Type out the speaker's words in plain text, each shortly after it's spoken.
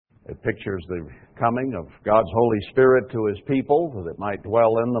It pictures the coming of God's Holy Spirit to His people, that it might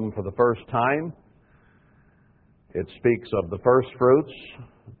dwell in them for the first time. It speaks of the first fruits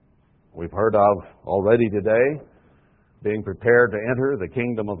we've heard of already today, being prepared to enter the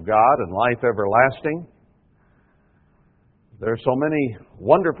kingdom of God and life everlasting. There are so many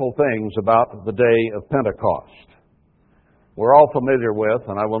wonderful things about the day of Pentecost. We're all familiar with,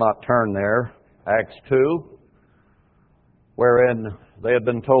 and I will not turn there, Acts 2, wherein they had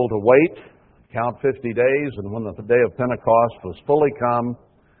been told to wait, count 50 days, and when the day of Pentecost was fully come,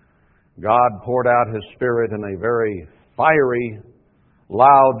 God poured out His Spirit in a very fiery,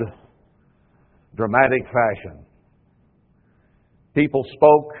 loud, dramatic fashion. People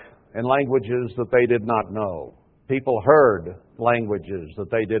spoke in languages that they did not know. People heard languages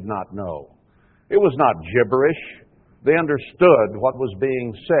that they did not know. It was not gibberish. They understood what was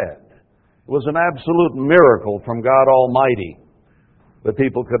being said. It was an absolute miracle from God Almighty that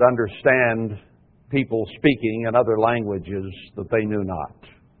people could understand people speaking in other languages that they knew not.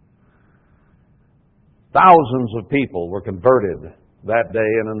 Thousands of people were converted that day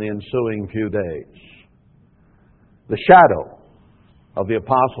and in the ensuing few days. The shadow of the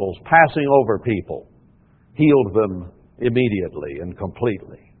apostles passing over people healed them immediately and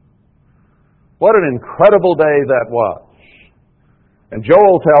completely. What an incredible day that was. And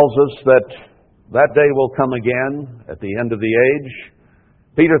Joel tells us that that day will come again at the end of the age.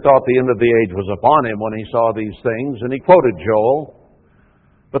 Peter thought the end of the age was upon him when he saw these things, and he quoted Joel.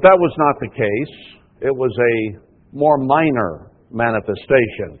 But that was not the case. It was a more minor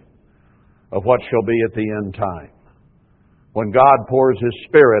manifestation of what shall be at the end time. When God pours His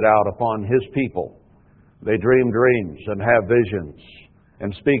Spirit out upon His people, they dream dreams and have visions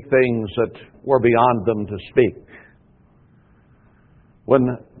and speak things that were beyond them to speak. When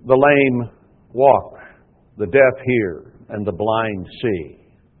the lame walk, the deaf hear, and the blind see.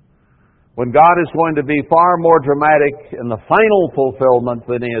 When God is going to be far more dramatic in the final fulfillment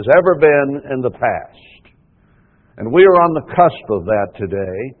than He has ever been in the past. And we are on the cusp of that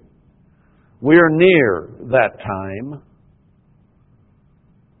today. We are near that time.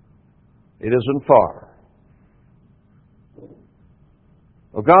 It isn't far.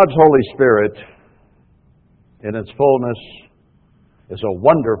 Well, God's Holy Spirit, in its fullness, is a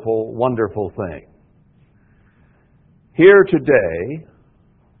wonderful, wonderful thing. Here today,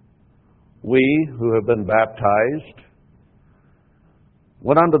 we who have been baptized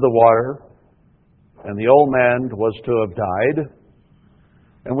went under the water, and the old man was to have died,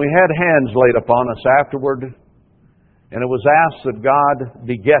 and we had hands laid upon us afterward, and it was asked that God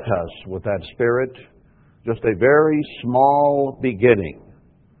beget us with that Spirit, just a very small beginning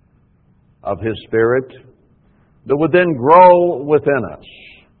of His Spirit that would then grow within us.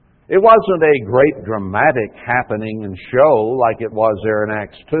 It wasn't a great dramatic happening and show like it was there in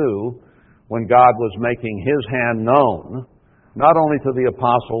Acts 2 when God was making His hand known, not only to the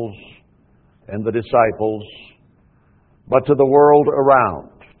apostles and the disciples, but to the world around,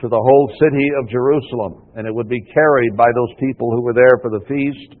 to the whole city of Jerusalem. And it would be carried by those people who were there for the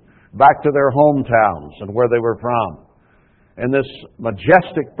feast back to their hometowns and where they were from. And this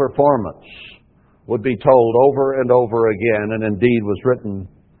majestic performance would be told over and over again, and indeed was written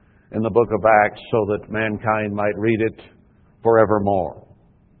in the book of Acts so that mankind might read it forevermore.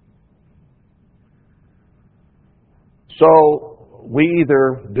 So we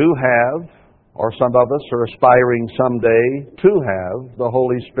either do have, or some of us are aspiring someday to have, the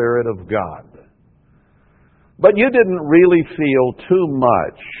Holy Spirit of God. But you didn't really feel too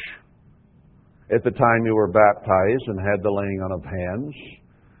much at the time you were baptized and had the laying on of hands.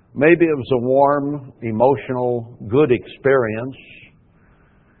 Maybe it was a warm, emotional, good experience,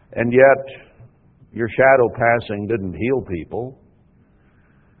 and yet your shadow passing didn't heal people.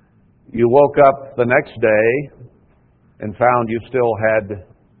 You woke up the next day and found you still had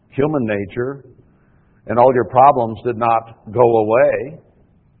human nature, and all your problems did not go away.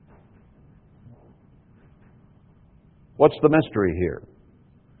 What's the mystery here?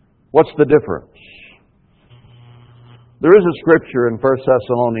 What's the difference? There is a scripture in 1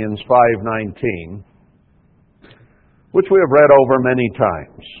 Thessalonians 5:19, which we have read over many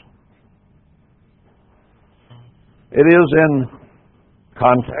times. It is in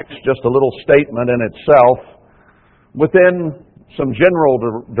context, just a little statement in itself, within some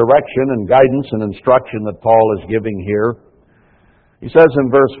general direction and guidance and instruction that Paul is giving here. He says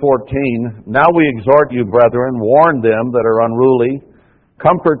in verse 14, "Now we exhort you, brethren, warn them that are unruly,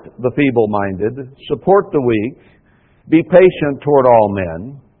 comfort the feeble-minded, support the weak, be patient toward all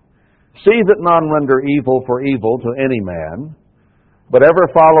men, see that none render evil for evil to any man, but ever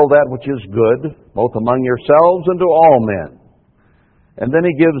follow that which is good, both among yourselves and to all men. And then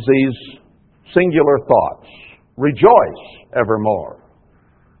he gives these singular thoughts. Rejoice evermore.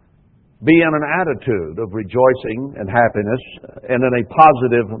 Be in an attitude of rejoicing and happiness and in a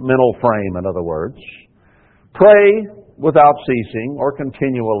positive mental frame, in other words. Pray without ceasing or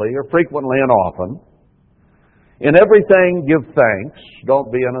continually or frequently and often. In everything give thanks.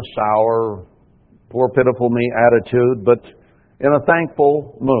 Don't be in a sour, poor, pitiful me attitude, but in a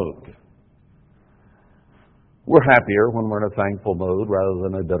thankful mood. We're happier when we're in a thankful mood rather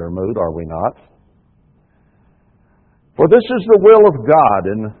than a bitter mood, are we not? For this is the will of God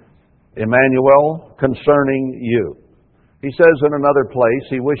in Emmanuel concerning you. He says in another place,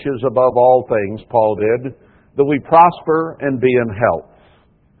 He wishes above all things, Paul did, that we prosper and be in health.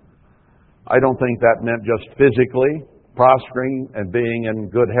 I don't think that meant just physically. Prospering and being in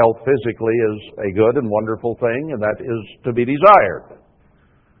good health physically is a good and wonderful thing, and that is to be desired.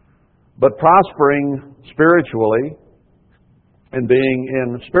 But prospering spiritually and being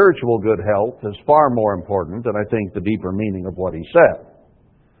in spiritual good health is far more important, and I think the deeper meaning of what he said.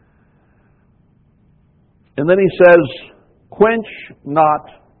 And then he says, quench not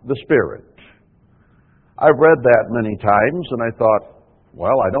the Spirit. I've read that many times, and I thought,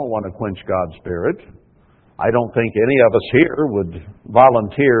 well, I don't want to quench God's Spirit. I don't think any of us here would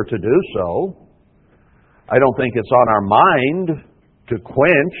volunteer to do so. I don't think it's on our mind to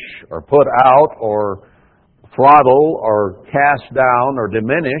quench or put out or throttle or cast down or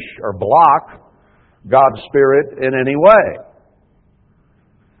diminish or block God's Spirit in any way.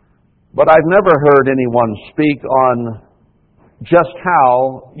 But I've never heard anyone speak on just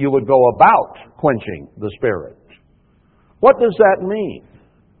how you would go about quenching the Spirit. What does that mean?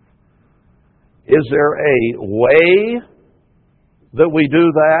 Is there a way that we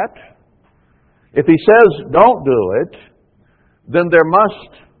do that? If he says don't do it, then there must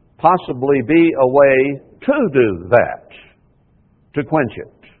possibly be a way to do that, to quench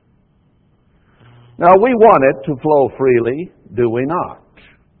it. Now, we want it to flow freely, do we not?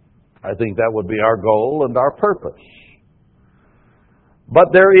 I think that would be our goal and our purpose.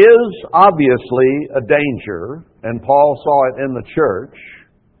 But there is obviously a danger, and Paul saw it in the church,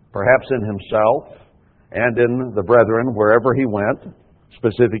 perhaps in himself and in the brethren wherever he went,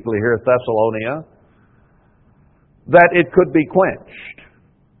 specifically here at Thessalonica, that it could be quenched.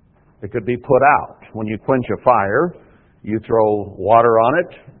 It could be put out. When you quench a fire, you throw water on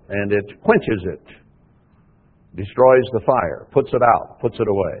it and it quenches it, destroys the fire, puts it out, puts it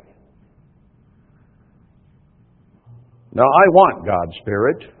away. Now, I want God's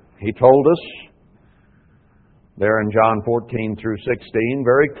Spirit. He told us there in John 14 through 16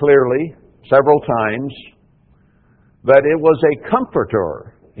 very clearly, several times, that it was a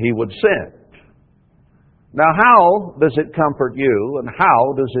comforter He would send. Now, how does it comfort you and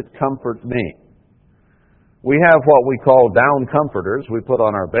how does it comfort me? We have what we call down comforters we put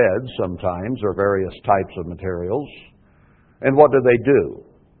on our beds sometimes, or various types of materials. And what do?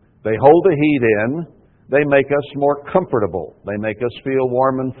 They hold the heat in. They make us more comfortable. They make us feel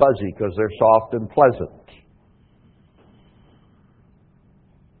warm and fuzzy because they're soft and pleasant.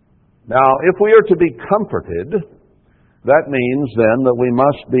 Now, if we are to be comforted, that means then that we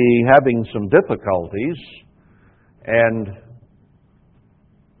must be having some difficulties and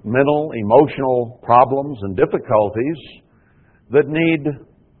mental, emotional problems and difficulties that need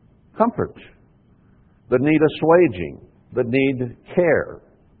comfort, that need assuaging, that need care.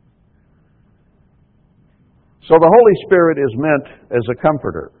 So the Holy Spirit is meant as a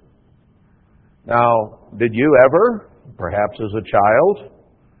comforter. Now, did you ever, perhaps as a child,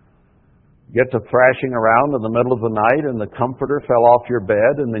 get to thrashing around in the middle of the night and the comforter fell off your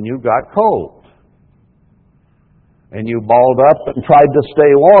bed and then you got cold? And you balled up and tried to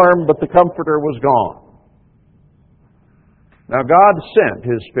stay warm, but the comforter was gone. Now God sent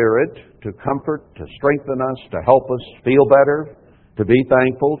His Spirit to comfort, to strengthen us, to help us feel better, to be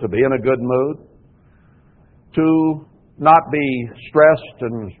thankful, to be in a good mood, to not be stressed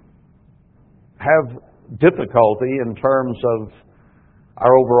and have difficulty in terms of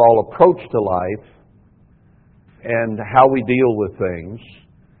our overall approach to life and how we deal with things.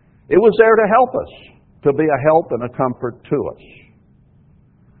 It was there to help us, to be a help and a comfort to us.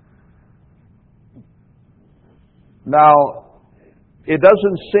 Now, it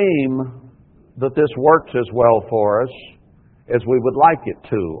doesn't seem that this works as well for us as we would like it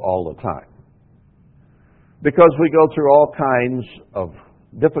to all the time, because we go through all kinds of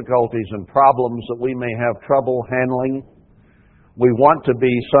difficulties and problems that we may have trouble handling. We want to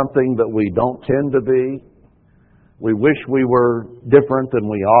be something that we don't tend to be. We wish we were different than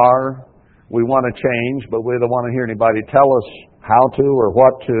we are. We want to change, but we don't want to hear anybody tell us how to or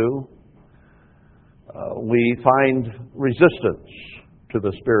what to. We find resistance to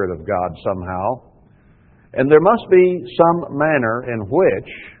the Spirit of God somehow. And there must be some manner in which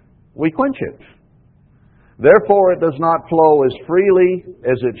we quench it. Therefore, it does not flow as freely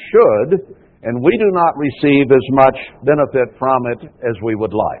as it should, and we do not receive as much benefit from it as we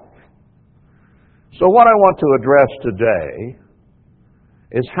would like. So what I want to address today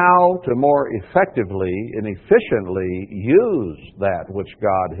is how to more effectively and efficiently use that which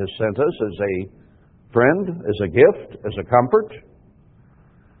God has sent us as a friend, as a gift, as a comfort,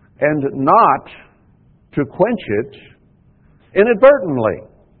 and not to quench it inadvertently.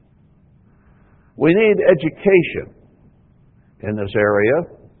 We need education in this area,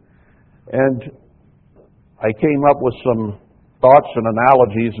 and I came up with some thoughts and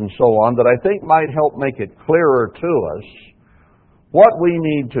analogies and so on that I think might help make it clearer to us what we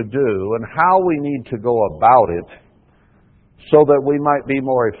need to do and how we need to go about it so that we might be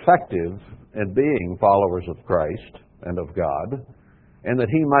more effective in being followers of Christ and of God, and that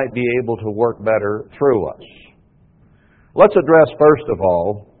He might be able to work better through us. Let's address, first of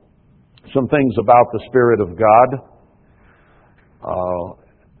all, some things about the Spirit of God.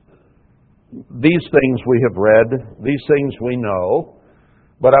 These things we have read, these things we know,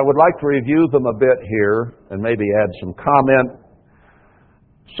 but I would like to review them a bit here and maybe add some comment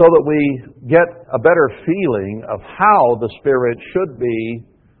so that we get a better feeling of how the Spirit should be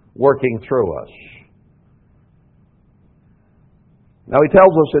working through us. Now, He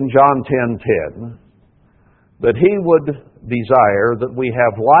tells us in John 10:10 that He would desire that we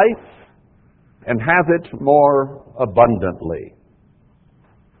have life and have it more abundantly.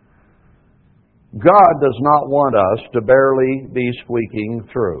 God does not want us to barely be squeaking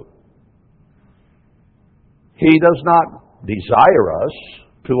through. He does not desire us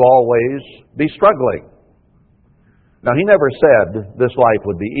to always be struggling. Now, He never said this life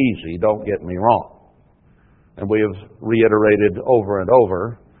would be easy, don't get me wrong. And we have reiterated over and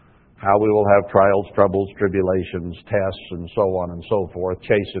over how we will have trials, troubles, tribulations, tests, and so on and so forth,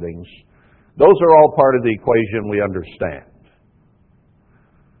 chastenings. Those are all part of the equation we understand.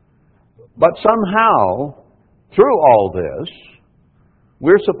 But somehow, through all this,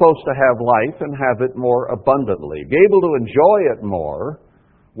 we're supposed to have life and have it more abundantly, be able to enjoy it more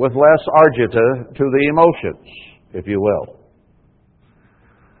with less argita to the emotions, if you will.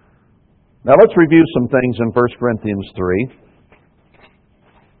 Now let's review some things in 1 Corinthians 3.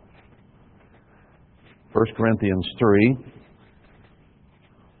 1 Corinthians 3.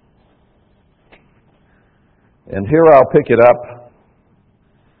 And here I'll pick it up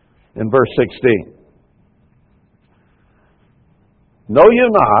in verse 16. Know you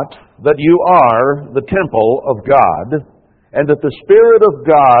not that you are the temple of God, and that the Spirit of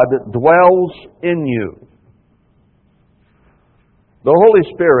God dwells in you? The Holy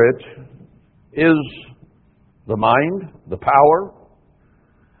Spirit is the mind, the power,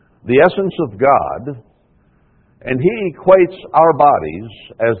 the essence of God, and He equates our bodies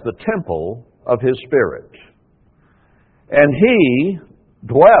as the temple of His Spirit. And He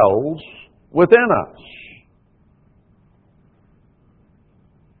dwells within us.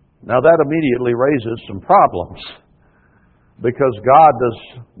 Now that immediately raises some problems, because God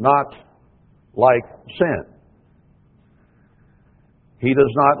does not like sin. He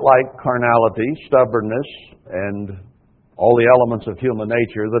does not like carnality, stubbornness, and all the elements of human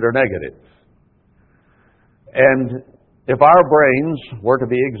nature that are negative. And if our brains were to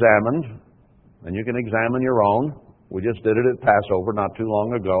be examined, and you can examine your own, we just did it at Passover not too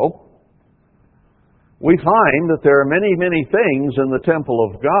long ago, we find that there are many, many things in the temple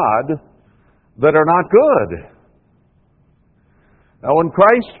of God that are not good. Now, when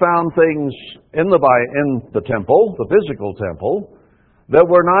Christ found things in the temple, the physical temple, that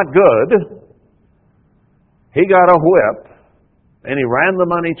were not good, He got a whip and He ran the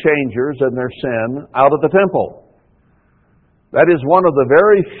money changers and their sin out of the temple. That is one of the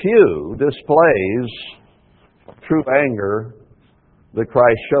very few displays of true anger that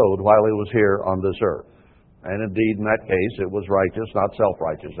Christ showed while He was here on this earth. And indeed, in that case, it was righteous, not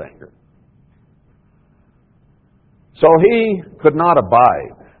self-righteous anger. So He could not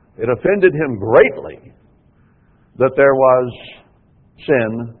abide. It offended Him greatly that there was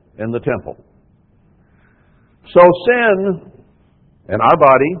sin in the temple. So sin in our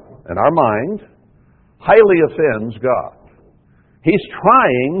body and our mind highly offends God. He's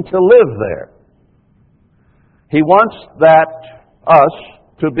trying to live there. He wants us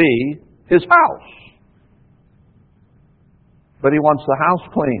to be His house. But He wants the house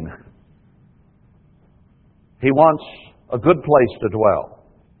clean. He wants a good place to dwell.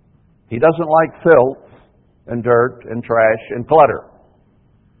 He doesn't like filth and dirt and trash and clutter.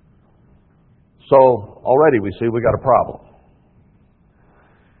 So already we see we got a problem.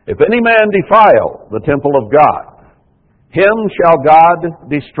 If any man defile the temple of God, him shall God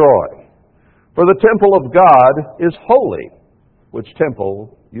destroy. For the temple of God is holy, which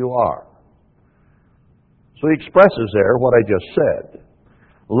temple you are. So he expresses there what I just said.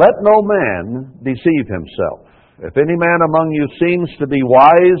 Let no man deceive himself. If any man among you seems to be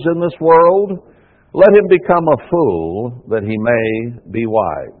wise in this world, let him become a fool, that he may be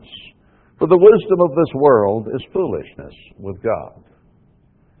wise. For the wisdom of this world is foolishness with God.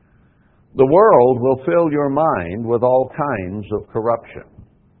 The world will fill your mind with all kinds of corruption.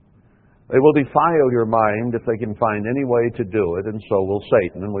 They will defile your mind if they can find any way to do it, and so will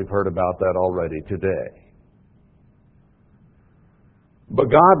Satan, and we've heard about that already today. But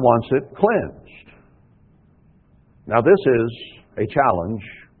God wants it cleansed. Now this is a challenge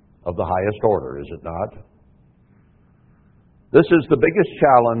of the highest order, is it not? This is the biggest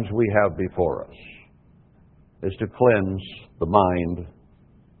challenge we have before us, is to cleanse the mind,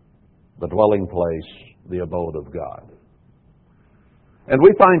 the dwelling place, the abode of God. And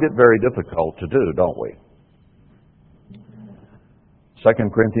we find it very difficult to do, don't we?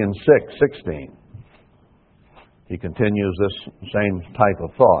 2 Corinthians 6:16. He continues this same type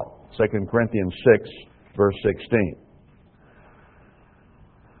of thought. 2 Corinthians 6, verse 16.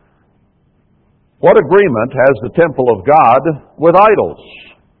 What agreement has the temple of God with idols?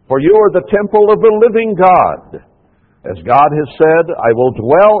 For you are the temple of the living God. As God has said, I will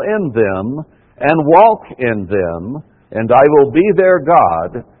dwell in them and walk in them, and I will be their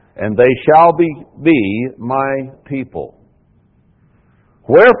God, and they shall be my people.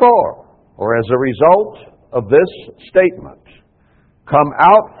 Wherefore, or as a result of this statement, come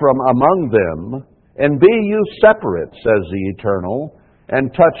out from among them, and be you separate, says the Eternal,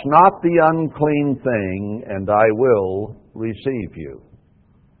 and touch not the unclean thing, and I will receive you.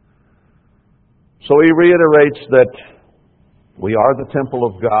 So he reiterates that we are the temple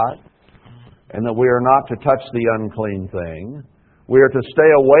of God, and that we are not to touch the unclean thing. We are to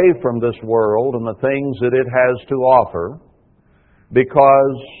stay away from this world and the things that it has to offer,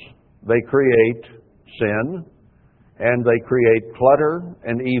 because they create sin and they create clutter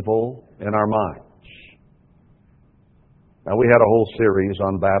and evil in our minds. Now, we had a whole series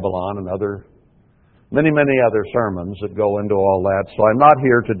on Babylon and many other sermons that go into all that, so I'm not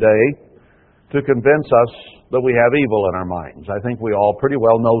here today to convince us that we have evil in our minds. I think we all pretty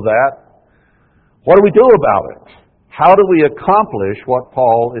well know that. What do we do about it? How do we accomplish what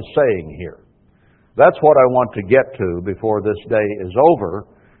Paul is saying here? That's what I want to get to before this day is over,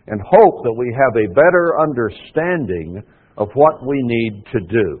 and hope that we have a better understanding of what we need to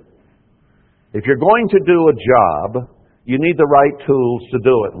do. If you're going to do a job, you need the right tools to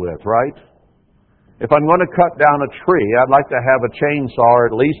do it with, right? If I'm going to cut down a tree, I'd like to have a chainsaw or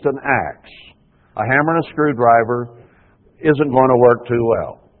at least an axe. A hammer and a screwdriver isn't going to work too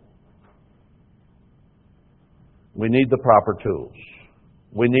well. We need the proper tools.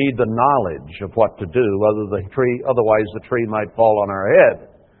 We need the knowledge of what to do, otherwise the tree might fall on our head,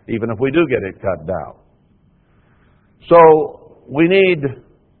 even if we do get it cut down. So we need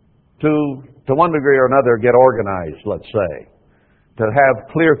to one degree or another, get organized, let's say, to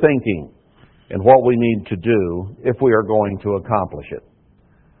have clear thinking in what we need to do if we are going to accomplish it.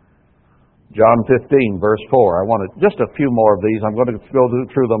 John 15, verse 4. I want just a few more of these. I'm going to go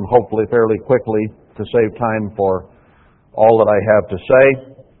through them hopefully fairly quickly to save time for all that I have to say.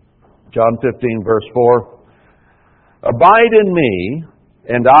 John 15, verse 4. Abide in me,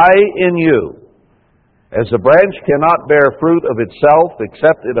 and I in you. As the branch cannot bear fruit of itself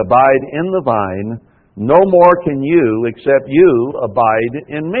except it abide in the vine, no more can you except you abide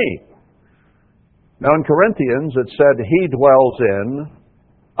in me. Now in Corinthians it said he dwells in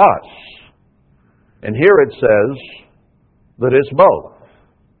us. And here it says that it's both.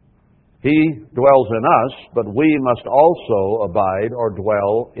 He dwells in us, but we must also abide or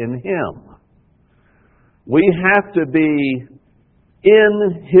dwell in him. We have to be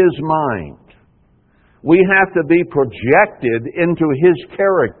in his mind. We have to be projected into his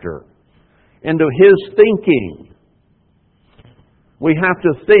character, into his thinking. We have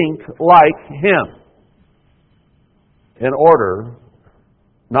to think like him in order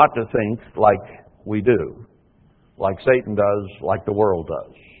not to think like we do, like Satan does, like the world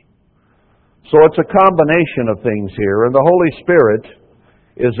does. So it's a combination of things here, and the Holy Spirit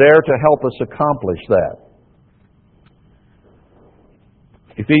is there to help us accomplish that.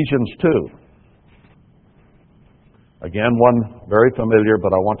 Ephesians 2. Again, one very familiar,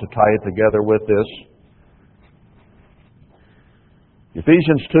 but I want to tie it together with this.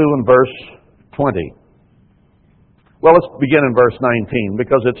 Ephesians 2 and verse 20. Well, let's begin in verse 19,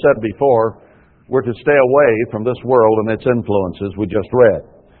 because it said before, we're to stay away from this world and its influences we just read.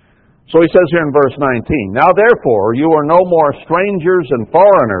 So he says here in verse 19, "Now therefore you are no more strangers and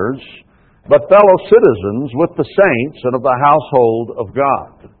foreigners, but fellow citizens with the saints and of the household of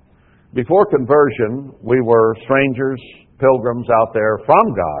God." Before conversion, we were strangers, pilgrims out there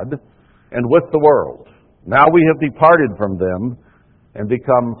from God and with the world. Now we have departed from them and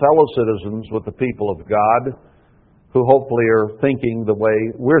become fellow citizens with the people of God, who hopefully are thinking the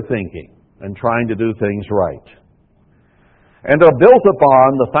way we're thinking and trying to do things right, and are built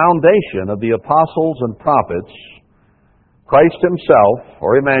upon the foundation of the apostles and prophets, Christ himself,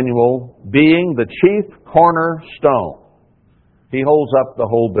 or Emmanuel, being the chief cornerstone. He holds up the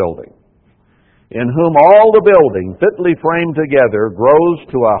whole building, in whom all the building, fitly framed together, grows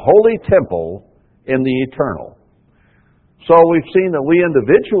to a holy temple in the eternal. So we've seen that we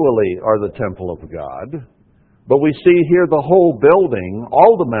individually are the temple of God, but we see here the whole building,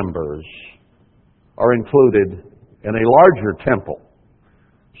 all the members are included in a larger temple.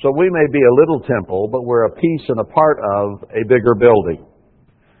 So we may be a little temple, but we're a piece and a part of a bigger building,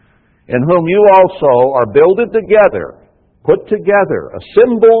 in whom you also are builded together, put together,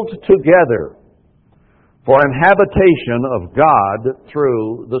 assembled together, for an habitation of God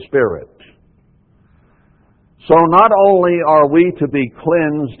through the Spirit. So not only are we to be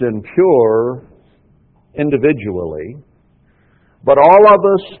cleansed and pure individually, but all of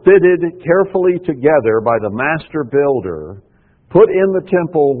us fitted carefully together by the master builder, put in the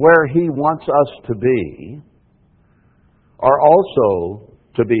temple where he wants us to be, are also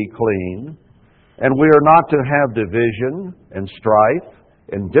to be clean, and we are not to have division and strife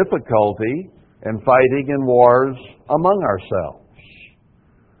and difficulty and fighting and wars among ourselves.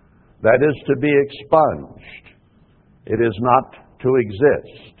 That is to be expunged. It is not to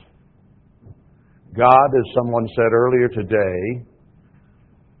exist. God, as someone said earlier today,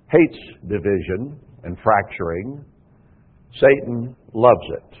 hates division and fracturing. Satan loves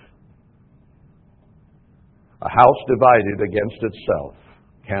it. A house divided against itself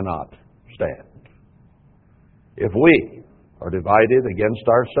cannot stand. If we are divided against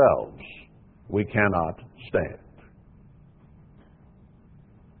ourselves, we cannot stand.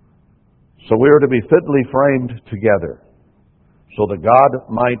 So we are to be fitly framed together, so that God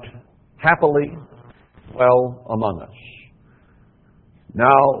might happily dwell among us.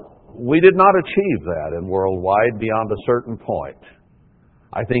 Now, we did not achieve that in Worldwide beyond a certain point.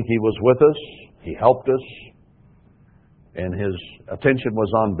 I think He was with us, He helped us, and His attention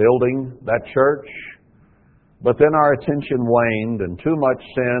was on building that church. But then our attention waned, and too much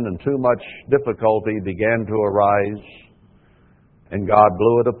sin and too much difficulty began to arise, and God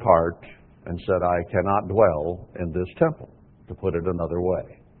blew it apart and said, "I cannot dwell in this temple," to put it another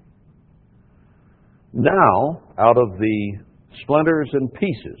way. Now, out of the splinters and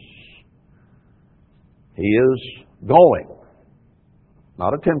pieces, He is going,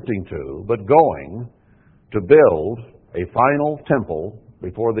 not attempting to, but going to build a final temple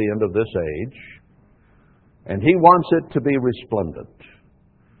before the end of this age. And He wants it to be resplendent.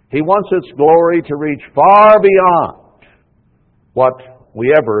 He wants its glory to reach far beyond what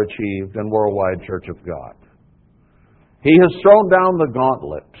we ever achieved in Worldwide Church of God. He has thrown down the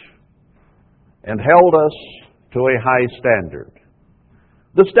gauntlet and held us to a high standard.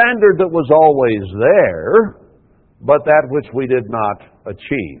 The standard that was always there, but that which we did not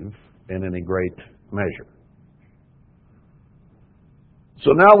achieve in any great measure.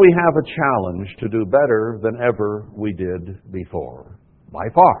 So now we have a challenge to do better than ever we did before, by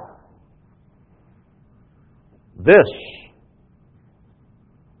far.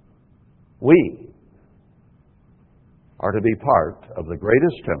 We are to be part of the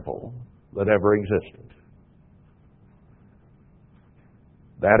greatest temple that ever existed.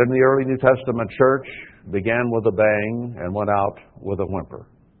 That in the early New Testament church began with a bang and went out with a whimper.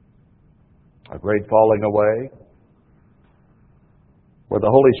 A great falling away, where the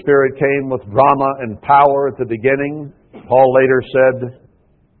Holy Spirit came with drama and power at the beginning. Paul later said,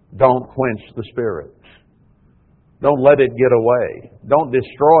 "Don't quench the Spirit. Don't let it get away. Don't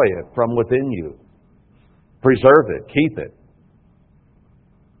destroy it from within you. Preserve it. Keep it."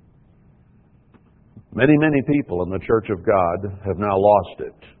 Many, many people in the Church of God have now lost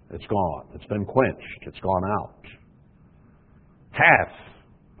it. It's gone. It's been quenched. It's gone out. Half,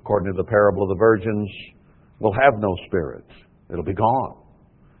 according to the parable of the virgins, will have no spirit. It'll be gone.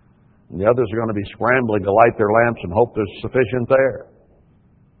 And the others are going to be scrambling to light their lamps and hope there's sufficient there.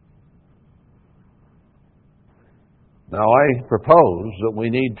 Now, I propose that we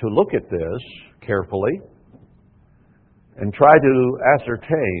need to look at this carefully and try to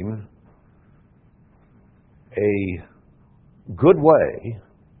ascertain a good way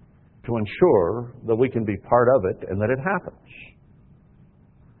to ensure that we can be part of it and that it happens.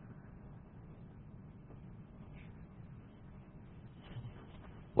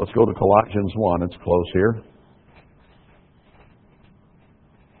 Let's go to Colossians 1. It's close here.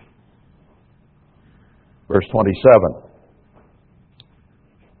 Verse 27.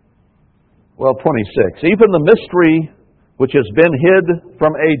 Well, 26. Even the mystery which has been hid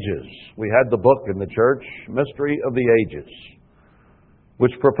from ages. We had the book in the church, Mystery of the Ages,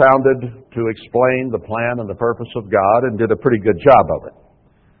 which propounded to explain the plan and the purpose of God and did a pretty good job of it.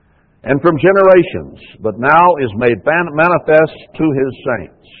 And from generations, but now is made manifest to His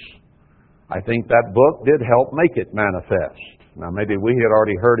saints. I think that book did help make it manifest. Now, maybe we had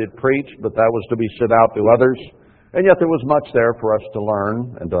already heard it preached, but that was to be sent out to others. And yet there was much there for us to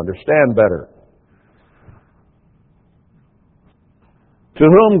learn and to understand better. To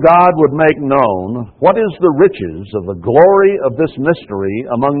whom God would make known what is the riches of the glory of this mystery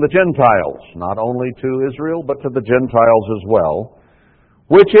among the Gentiles, not only to Israel, but to the Gentiles as well,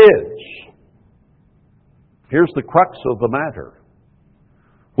 which is, here's the crux of the matter,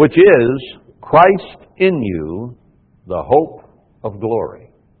 which is Christ in you, the hope of glory.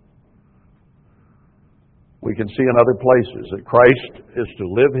 We can see in other places that Christ is to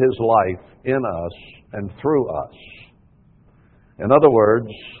live His life in us and through us. In other words,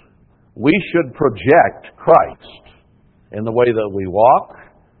 we should project Christ in the way that we walk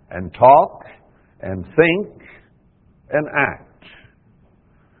and talk and think and act.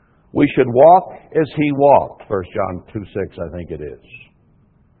 We should walk as He walked, 1 John 2:6, I think it is.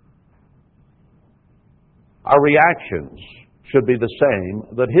 Our reactions should be the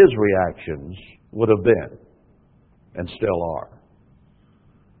same that His reactions would have been and still are.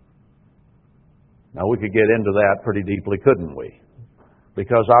 Now, we could get into that pretty deeply, couldn't we?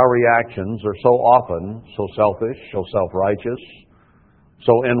 Because our reactions are so often so selfish, so self-righteous,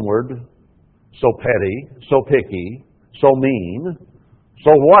 so inward, so petty, so picky, so mean,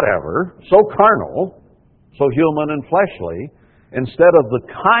 so whatever, so carnal, so human and fleshly, instead of the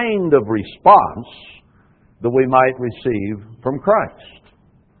kind of response that we might receive from Christ.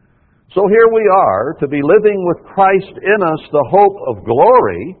 So here we are, to be living with Christ in us, the hope of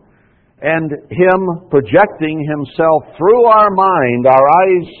glory, and Him projecting Himself through our mind, our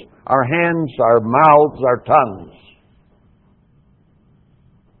eyes, our hands, our mouths, our tongues.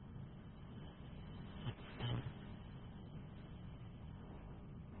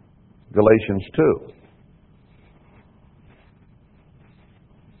 Galatians 2.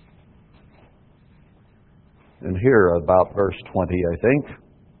 And here about verse 20, I think.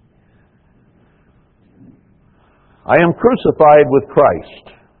 I am crucified with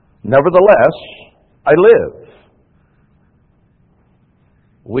Christ. Nevertheless, I live.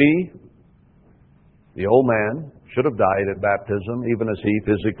 We, the old man, should have died at baptism, even as he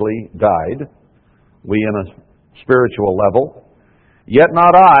physically died. We in a spiritual level. Yet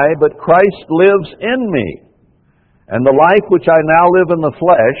not I, but Christ lives in me. And the life which I now live in the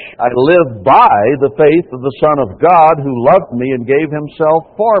flesh, I live by the faith of the Son of God who loved me and gave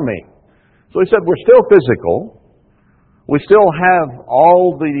Himself for me. So he said, we're still physical. We still have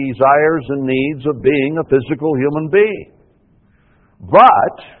all the desires and needs of being a physical human being.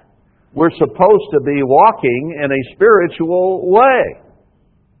 But we're supposed to be walking in a spiritual way.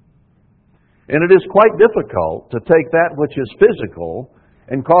 And it is quite difficult to take that which is physical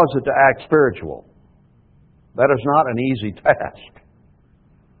and cause it to act spiritual. That is not an easy task.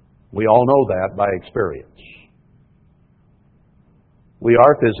 We all know that by experience. We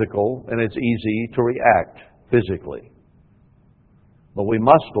are physical, and it's easy to react physically. But we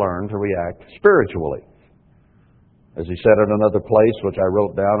must learn to react spiritually. As he said in another place, which I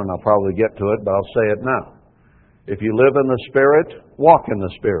wrote down, and I'll probably get to it, but I'll say it now. If you live in the Spirit, walk in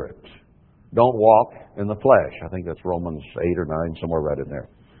the Spirit. Don't walk in the flesh. I think that's Romans 8 or 9, somewhere right in there.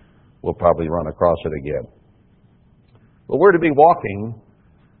 We'll probably run across it again. But we're to be walking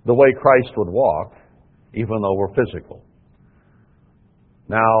the way Christ would walk, even though we're physical.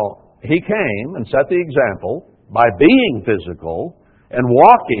 Now, He came and set the example by being physical and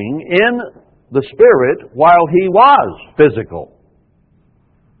walking in the Spirit while He was physical.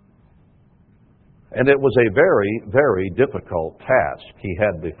 And it was a very, very difficult task He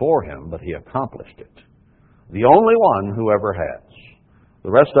had before Him, but He accomplished it. The only one who ever has.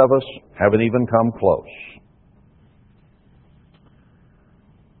 The rest of us haven't even come close.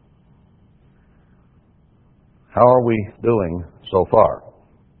 How are we doing so far?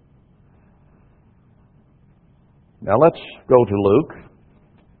 Now let's go to Luke,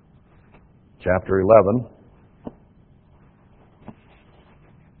 chapter 11.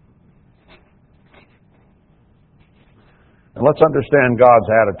 And let's understand God's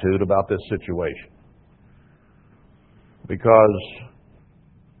attitude about this situation. Because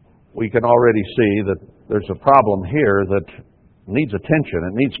we can already see that there's a problem here that It needs attention.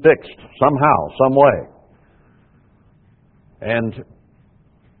 It needs fixed somehow, some way. And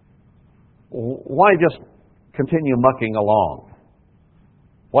why just continue mucking along?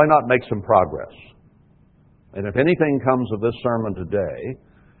 Why not make some progress? And if anything comes of this sermon today,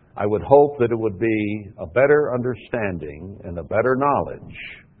 I would hope that it would be a better understanding and a better knowledge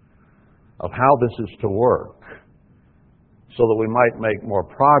of how this is to work, so that we might make more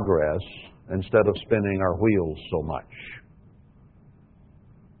progress instead of spinning our wheels so much.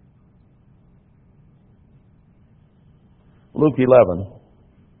 Luke 11,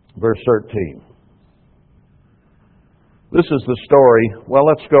 verse 13. This is the story. Well,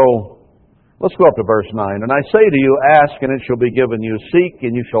 let's go up to verse 9. And I say to you, ask and it shall be given you. Seek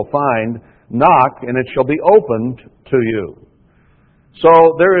and you shall find. Knock and it shall be opened to you.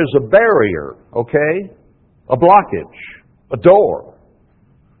 So there is a barrier, okay? A blockage, a door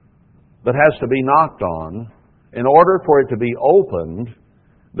that has to be knocked on in order for it to be opened,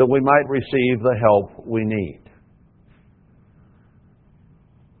 that we might receive the help we need.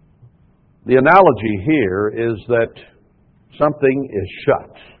 The analogy here is that something is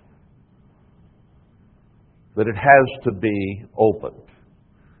shut, that it has to be opened.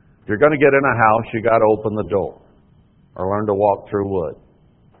 If you're going to get in a house, you got to open the door or learn to walk through wood.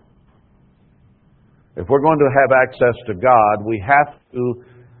 If we're going to have access to God, we have to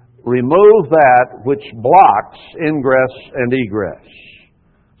remove that which blocks ingress and egress,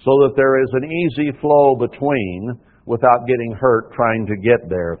 so that there is an easy flow between without getting hurt trying to get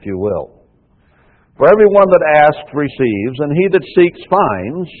there, if you will. For everyone that asks receives, and he that seeks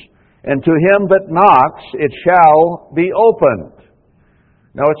finds, and to him that knocks it shall be opened.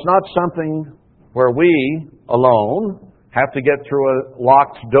 Now, it's not something where we alone have to get through a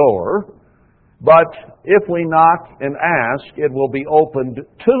locked door, but if we knock and ask, it will be opened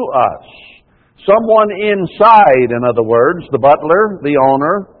to us. Someone inside, in other words, the butler, the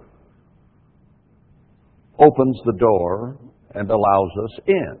owner, opens the door and allows us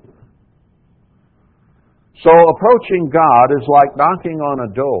in. So approaching God is like knocking on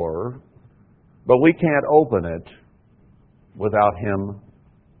a door, but we can't open it without Him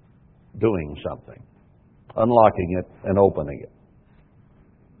doing something, unlocking it and opening it.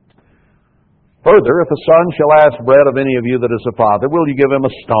 Further, if a son shall ask bread of any of you that is a father, will you give him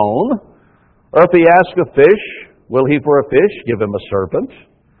a stone? Or if he ask a fish, will he for a fish give him a serpent?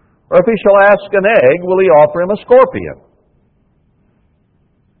 Or if he shall ask an egg, will he offer him a scorpion?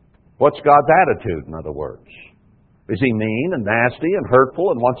 What's God's attitude, in other words? Is He mean and nasty and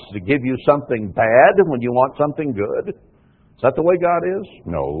hurtful and wants to give you something bad when you want something good? Is that the way God is?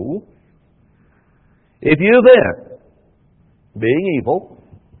 No. If you then, being evil,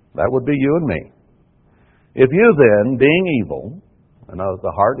 that would be you and me. If you then, being evil, and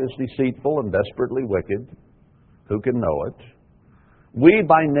the heart is deceitful and desperately wicked, who can know it? We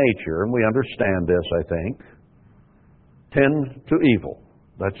by nature, and we understand this, I think, tend to evil.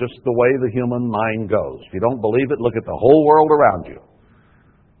 That's just the way the human mind goes. If you don't believe it, look at the whole world around you.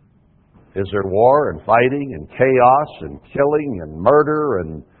 Is there war and fighting and chaos and killing and murder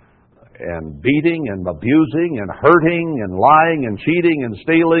and beating and abusing and hurting and lying and cheating and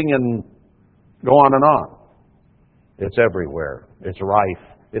stealing and go on and on? It's everywhere. It's rife.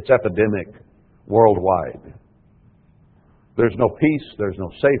 It's epidemic worldwide. There's no peace. There's no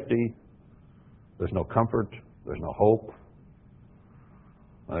safety. There's no comfort. There's no hope.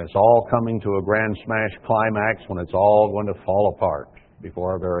 And it's all coming to a grand smash climax when it's all going to fall apart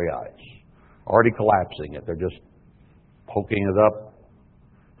before our very eyes. Already collapsing it. They're just poking it up,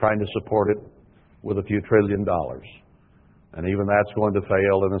 trying to support it with a few $1 trillion. And even that's going to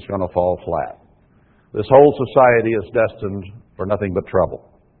fail and it's going to fall flat. This whole society is destined for nothing but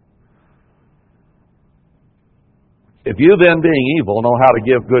trouble. If you then, being evil, know how to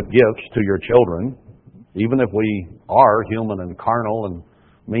give good gifts to your children, even if we are human and carnal and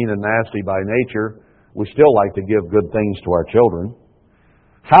mean and nasty by nature, we still like to give good things to our children.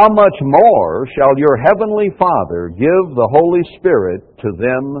 How much more shall your heavenly Father give the Holy Spirit to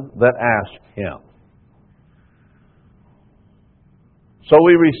them that ask Him? So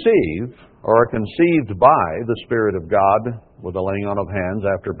we receive, or are conceived by, the Spirit of God with the laying on of hands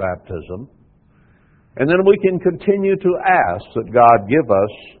after baptism. And then we can continue to ask that God give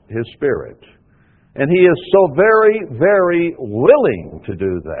us His Spirit. And He is so very, very willing to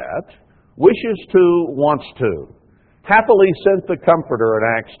do that, wishes to, wants to. Happily sent the Comforter in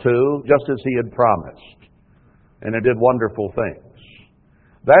Acts 2, just as He had promised. And it did wonderful things.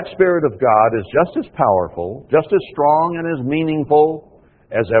 That Spirit of God is just as powerful, just as strong and as meaningful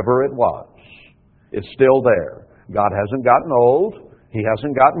as ever it was. It's still there. God hasn't gotten old. He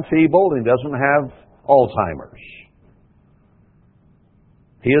hasn't gotten feeble. He doesn't have Alzheimer's.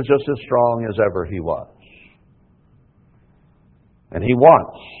 He is just as strong as ever He was. And He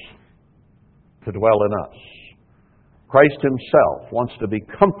wants to dwell in us. Christ Himself wants to be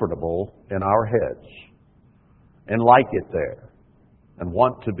comfortable in our heads and like it there and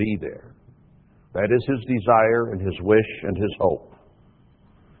want to be there. That is His desire and His wish and His hope.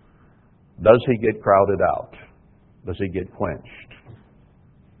 Does He get crowded out? Does He get quenched?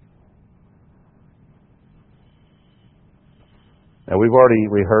 Now, we've already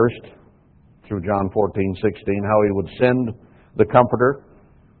rehearsed through John 14:16 how He would send the Comforter.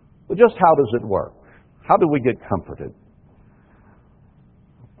 But just how does it work? How do we get comforted?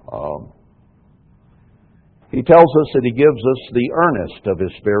 He tells us that He gives us the earnest of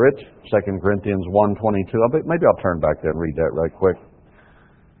His Spirit, 2 Corinthians 1:22. Maybe I'll turn back there and read that right quick.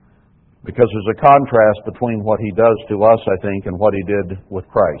 Because there's a contrast between what He does to us, I think, and what He did with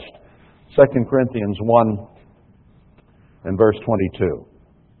Christ. 2 Corinthians 1 and verse 22.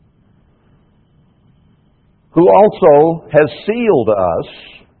 Who also has sealed us.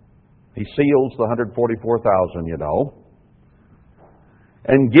 He seals the 144,000, you know.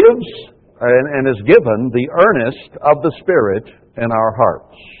 And gives and is given the earnest of the Spirit in our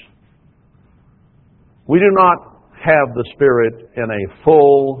hearts. We do not have the Spirit in a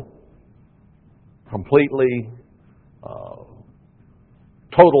full, completely,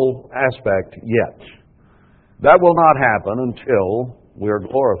 total aspect yet. That will not happen until we are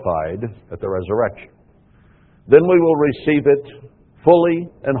glorified at the resurrection. Then we will receive it fully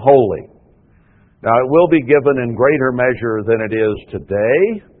and wholly. Now, it will be given in greater measure than it is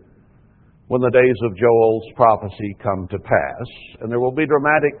today when the days of Joel's prophecy come to pass. And there will be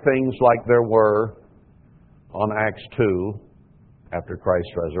dramatic things like there were on Acts 2 after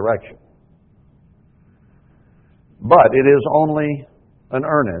Christ's resurrection. But it is only an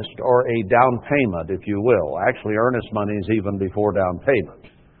earnest or a down payment, if you will. Actually, earnest money is even before down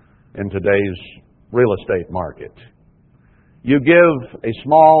payment in today's real estate market. You give a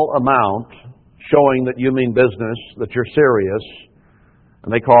small amount showing that you mean business, that you're serious,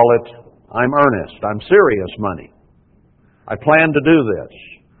 and they call it, I'm earnest, I'm serious money. I plan to do this.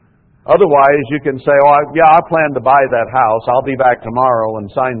 Otherwise, you can say, I plan to buy that house. I'll be back tomorrow and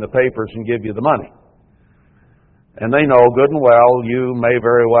sign the papers and give you the money. And they know good and well you may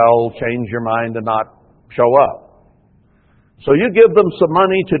very well change your mind and not show up. So you give them some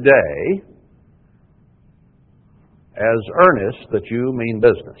money today as earnest that you mean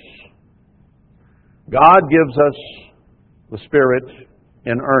business. God gives us the Spirit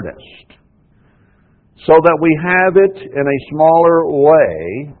in earnest so that we have it in a smaller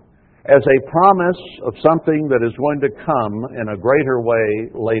way as a promise of something that is going to come in a greater way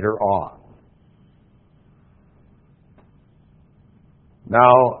later on.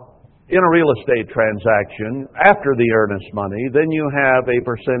 Now, in a real estate transaction, after the earnest money, then you have a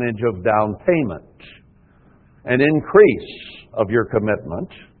percentage of down payment, an increase of your commitment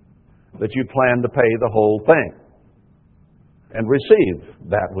that you plan to pay the whole thing and receive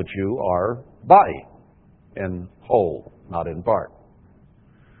that which you are buying in whole, not in part.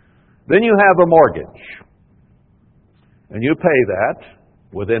 Then you have a mortgage, and you pay that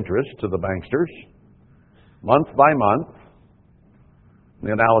with interest to the banksters month by month.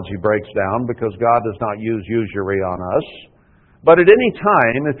 The analogy breaks down because God does not use usury on us. But at any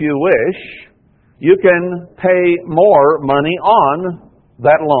time, if you wish, you can pay more money on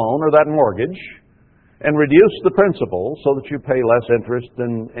that loan or that mortgage and reduce the principal so that you pay less interest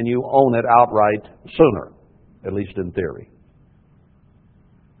and you own it outright sooner, at least in theory.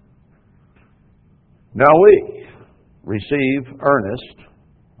 Now we receive earnest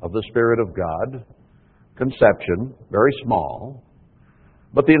of the Spirit of God, conception, very small.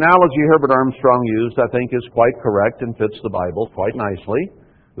 But the analogy Herbert Armstrong used, I think, is quite correct and fits the Bible quite nicely,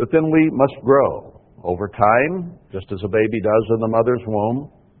 that then we must grow over time, just as a baby does in the mother's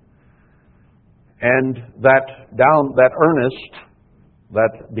womb. And that earnest,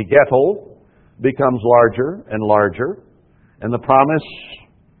 that begettal, becomes larger and larger, and the promise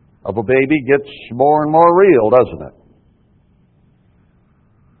of a baby gets more and more real, doesn't it?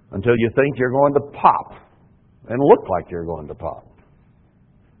 Until you think you're going to pop and look like you're going to pop.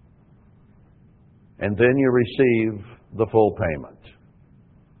 And then you receive the full payment.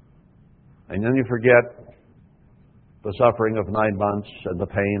 And then you forget the suffering of 9 months and the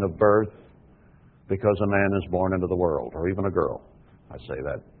pain of birth because a man is born into the world, or even a girl. I say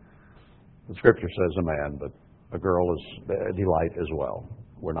that. The Scripture says a man, but a girl is a delight as well.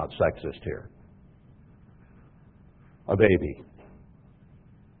 We're not sexist here. A baby.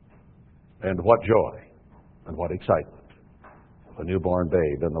 And what joy and what excitement. A newborn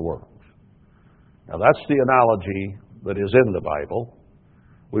babe in the world. Now that's the analogy that is in the Bible.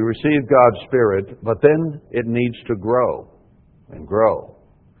 We receive God's Spirit, but then it needs to grow and grow.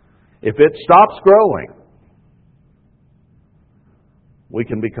 If it stops growing, we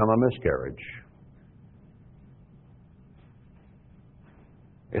can become a miscarriage.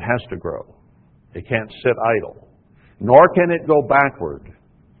 It has to grow. It can't sit idle. Nor can it go backward,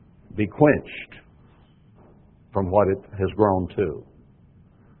 be quenched from what it has grown to.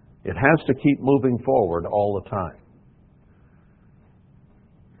 It has to keep moving forward all the time.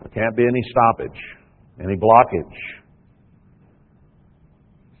 There can't be any stoppage, any blockage.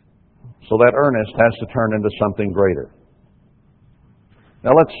 So that earnest has to turn into something greater.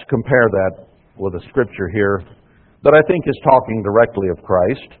 Now let's compare that with a scripture here that I think is talking directly of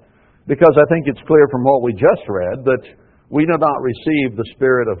Christ, because I think it's clear from what we just read that we do not receive the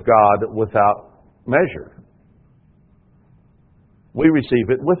Spirit of God without measure. We receive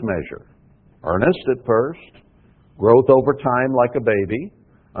it with measure. Earnest at first, growth over time like a baby,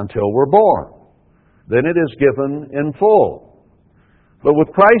 until we're born. Then it is given in full. But with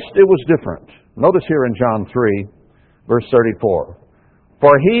Christ it was different. Notice here in John 3, verse 34.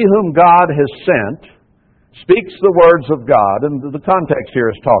 For he whom God has sent speaks the words of God, and the context here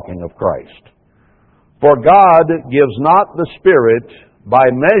is talking of Christ. For God gives not the Spirit by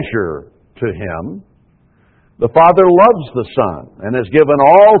measure to him. The Father loves the Son and has given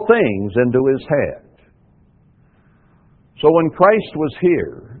all things into his hand. So when Christ was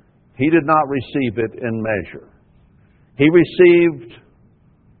here, he did not receive it in measure. He received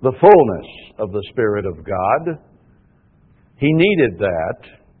the fullness of the Spirit of God. He needed that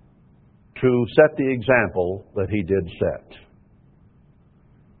to set the example that he did set.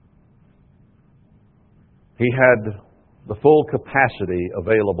 He had the full capacity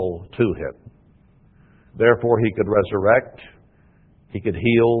available to him. Therefore, he could resurrect, he could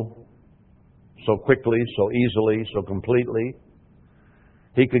heal so quickly, so easily, so completely.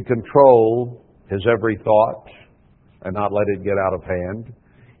 He could control his every thought and not let it get out of hand.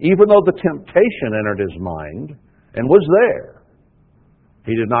 Even though the temptation entered his mind and was there,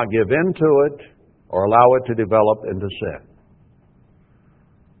 he did not give in to it or allow it to develop into sin.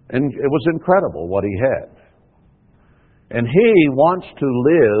 And it was incredible what he had. And he wants to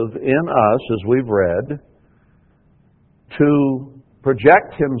live in us, as we've read, to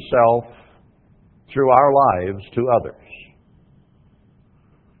project himself through our lives to others.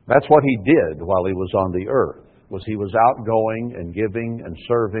 That's what he did while he was on the earth, was he was outgoing and giving and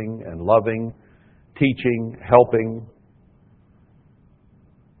serving and loving, teaching, helping,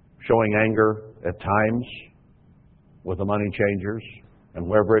 showing anger at times with the money changers and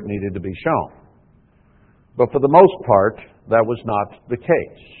wherever it needed to be shown. But for the most part, that was not the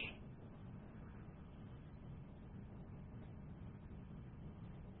case.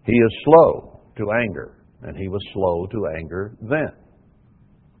 He is slow to anger, and he was slow to anger then.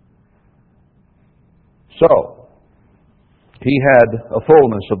 So, he had a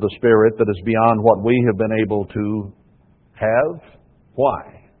fullness of the Spirit that is beyond what we have been able to have.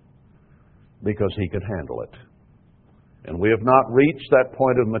 Why? Because he could handle it. And we have not reached that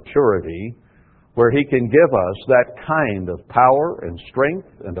point of maturity where he can give us that kind of power and strength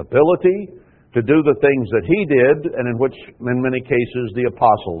and ability to do the things that he did, and in which, in many cases, the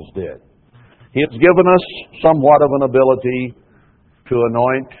apostles did. He has given us somewhat of an ability to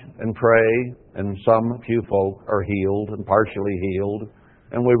anoint and pray, and some few folk are healed and partially healed,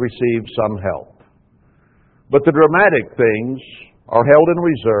 and we receive some help. But the dramatic things are held in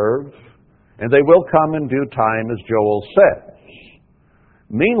reserve, and they will come in due time, as Joel says.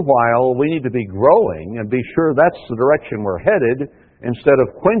 Meanwhile, we need to be growing and be sure that's the direction we're headed, instead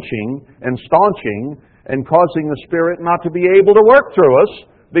of quenching and staunching and causing the Spirit not to be able to work through us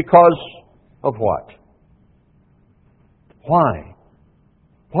because of what? Why?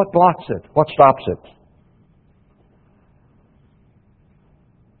 What blocks it? What stops it?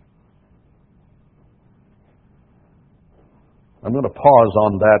 I'm going to pause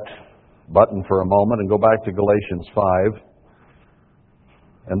on that button for a moment and go back to Galatians 5.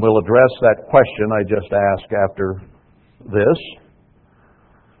 And we'll address that question I just asked after this,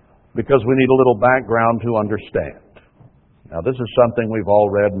 because we need a little background to understand. Now, this is something we've all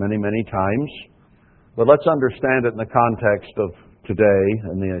read many, many times, but let's understand it in the context of today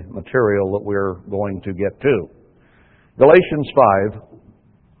and the material that we're going to get to. Galatians 5,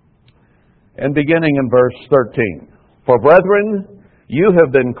 and beginning in verse 13. For brethren, you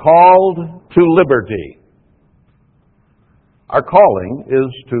have been called to liberty. Our calling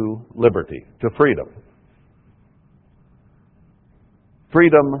is to liberty, to freedom.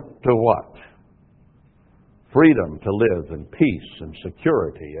 Freedom to what? Freedom to live in peace and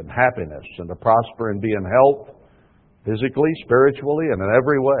security and happiness and to prosper and be in health, physically, spiritually, and in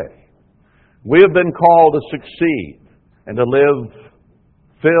every way. We have been called to succeed and to live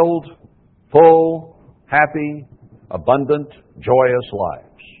filled, full, happy, abundant, joyous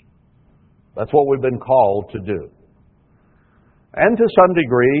lives. That's what we've been called to do. And to some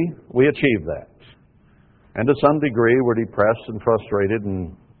degree, we achieve that. And to some degree, we're depressed and frustrated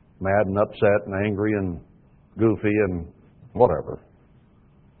and mad and upset and angry and goofy and whatever.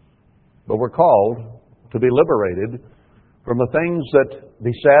 But we're called to be liberated from the things that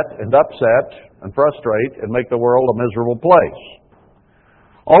beset and upset and frustrate and make the world a miserable place.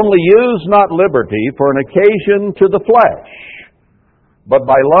 Only use not liberty for an occasion to the flesh, but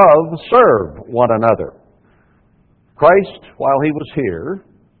by love serve one another. Christ, while He was here,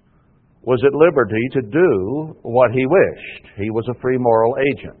 was at liberty to do what He wished. He was a free moral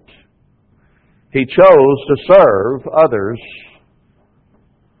agent. He chose to serve others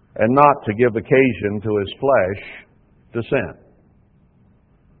and not to give occasion to His flesh to sin.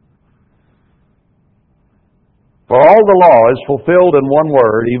 For all the law is fulfilled in one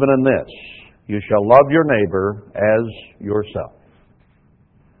word, even in this: you shall love your neighbor as yourself.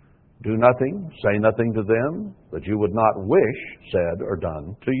 Do nothing, say nothing to them that you would not wish said or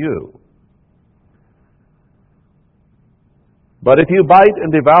done to you. But if you bite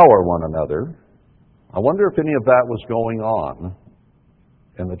and devour one another, I wonder if any of that was going on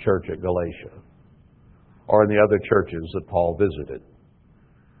in the church at Galatia or in the other churches that Paul visited.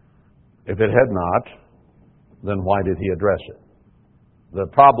 If it had not, then why did he address it? The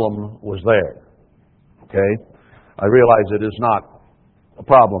problem was there. Okay? I realize it is not a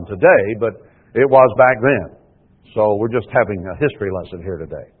problem today, but it was back then. So we're just having a history lesson here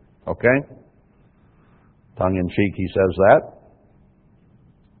today. Okay? Tongue in cheek, he says that.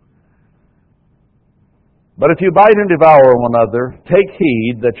 But if you bite and devour one another, take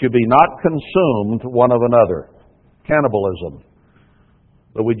heed that you be not consumed one of another. Cannibalism.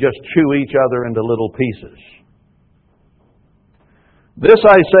 That we just chew each other into little pieces. This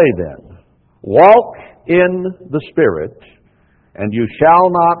I say then, walk in the Spirit, and you shall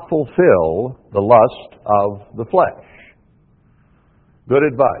not fulfill the lust of the flesh. Good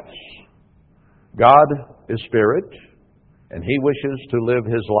advice. God is Spirit, and He wishes to live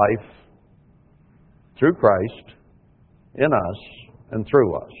His life through Christ, in us, and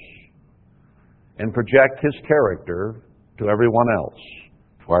through us, and project His character to everyone else,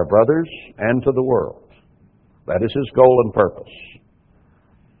 to our brothers and to the world. That is His goal and purpose.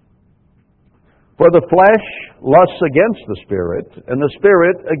 For the flesh lusts against the Spirit, and the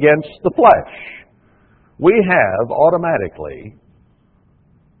Spirit against the flesh. We have automatically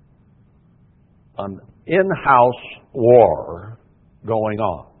an in-house war going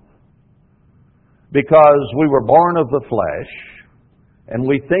on. Because we were born of the flesh, and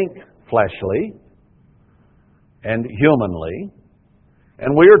we think fleshly and humanly,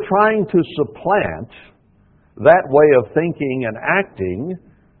 and we are trying to supplant that way of thinking and acting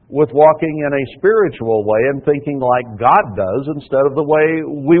with walking in a spiritual way and thinking like God does instead of the way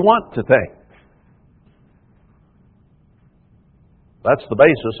we want to think. That's the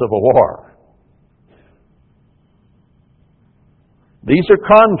basis of a war. These are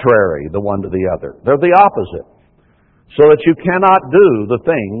contrary, the one to the other. They're the opposite. So that you cannot do the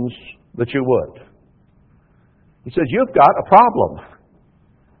things that you would. He says, you've got a problem.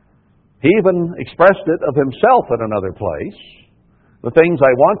 He even expressed it of himself in another place. The things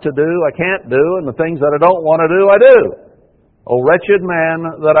I want to do, I can't do, and the things that I don't want to do, I do. O wretched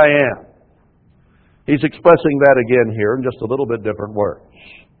man that I am. He's expressing that again here in just a little bit different words.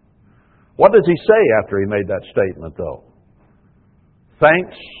 What does he say after he made that statement, though?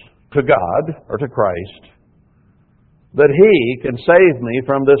 Thanks to God, or to Christ, that He can save me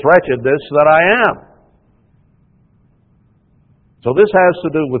from this wretchedness that I am. So this has to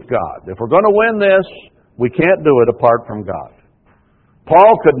do with God. If we're going to win this, we can't do it apart from God.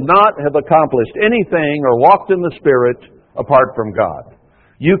 Paul could not have accomplished anything or walked in the Spirit apart from God.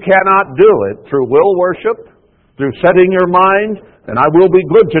 You cannot do it through will worship, through setting your mind, and I will be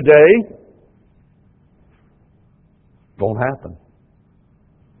good today. Won't happen.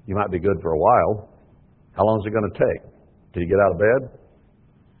 You might be good for a while. How long is it going to take? Till you get out of bed?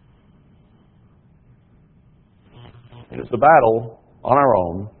 It's the battle on our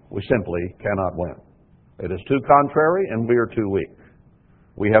own we simply cannot win. It is too contrary and we are too weak.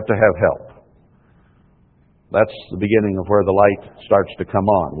 We have to have help. That's the beginning of where the light starts to come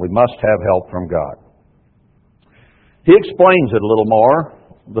on. We must have help from God. He explains it a little more,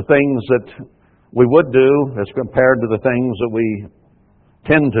 the things that we would do as compared to the things that we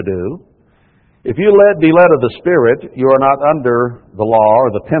tend to do. If you be led of the Spirit, you are not under the law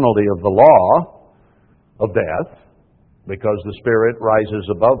or the penalty of the law of death. because the Spirit rises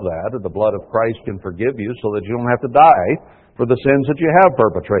above that, and the blood of Christ can forgive you so that you don't have to die for the sins that you have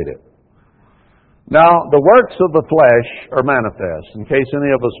perpetrated. Now, the works of the flesh are manifest. In case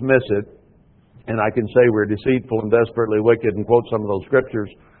any of us miss it, and I can say we're deceitful and desperately wicked and quote some of those scriptures,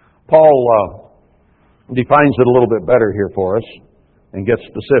 Paul defines it a little bit better here for us and gets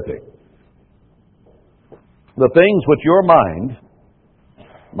specific. The things which your mind,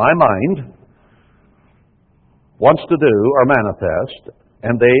 my mind, wants to do are manifest,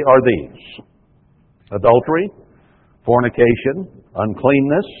 and they are these: adultery, fornication,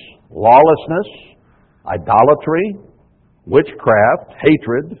 uncleanness, lawlessness, idolatry, witchcraft,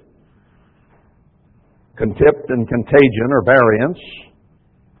 hatred, contempt and contagion or variance,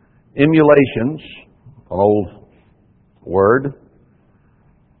 emulations, an old word,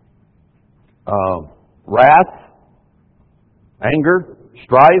 wrath, anger,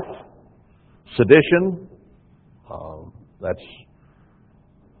 strife, sedition, that's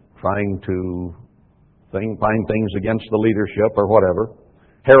trying to find things against the leadership or whatever,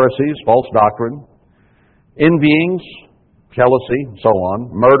 heresies, false doctrine, envyings, jealousy, so on,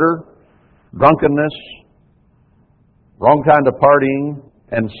 murder, drunkenness, wrong kind of partying,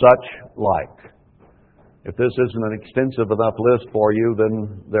 and such like. If this isn't an extensive enough list for you,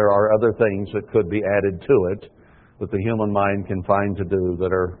 then there are other things that could be added to it that the human mind can find to do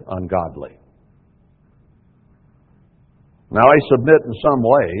that are ungodly. Now, I submit in some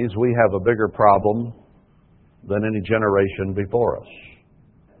ways we have a bigger problem than any generation before us.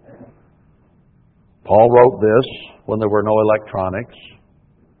 Paul wrote this when there were no electronics,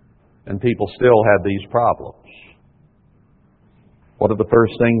 and people still had these problems. What are the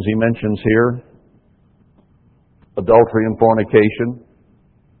first things he mentions here? Adultery and fornication,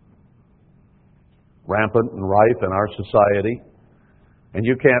 rampant and rife in our society. And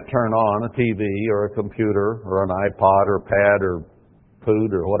you can't turn on a TV or a computer or an iPod or pad or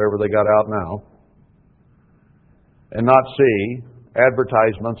Pood or whatever they got out now and not see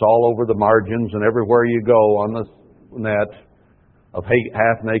advertisements all over the margins and everywhere you go on the net of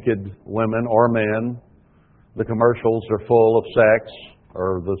half-naked women or men. The commercials are full of sex,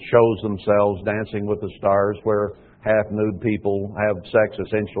 or the shows themselves, Dancing with the Stars, where half-nude people have sex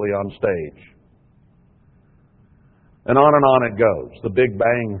essentially on stage. And on it goes. The Big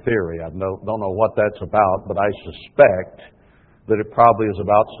Bang Theory. I don't know what that's about, but I suspect that it probably is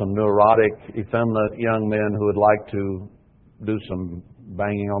about some neurotic, effeminate young men who would like to do some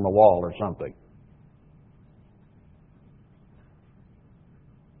banging on the wall or something.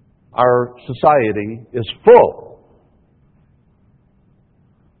 Our society is full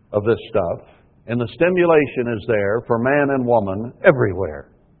of this stuff, and the stimulation is there for man and woman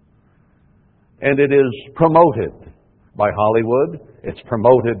everywhere. And it is promoted by Hollywood, it's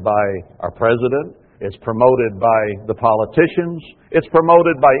promoted by our president, it's promoted by the politicians, it's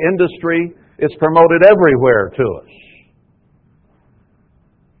promoted by industry, it's promoted everywhere to us.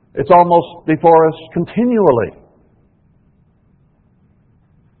 It's almost before us continually.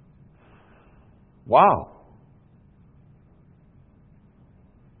 Wow.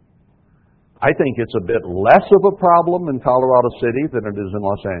 I think it's a bit less of a problem in Colorado City than it is in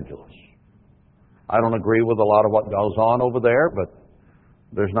Los Angeles. I don't agree with a lot of what goes on over there, but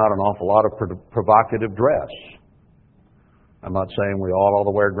there's not an awful lot of provocative dress. I'm not saying we all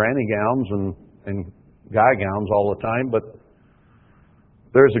to wear granny gowns and guy gowns all the time, but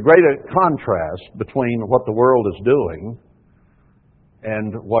there's a great contrast between what the world is doing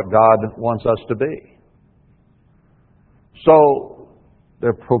and what God wants us to be. So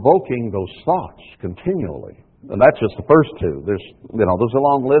they're provoking those thoughts continually. And that's just the first two. There's a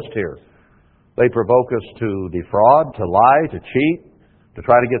long list here. They provoke us to defraud, to lie, to cheat, to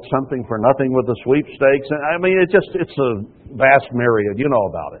try to get something for nothing with the sweepstakes. I mean, it's a vast myriad. You know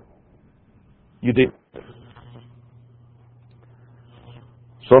about it. You do.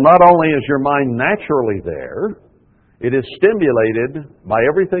 So not only is your mind naturally there, it is stimulated by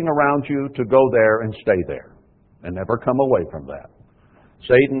everything around you to go there and stay there and never come away from that.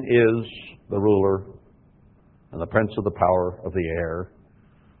 Satan is the ruler and the prince of the power of the air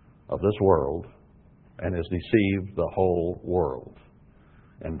of this world and has deceived the whole world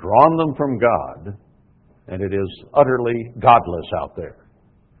and drawn them from God, and it is utterly godless out there.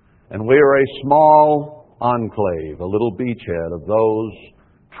 And we are a small enclave, a little beachhead of those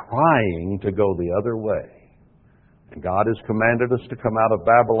trying to go the other way. And God has commanded us to come out of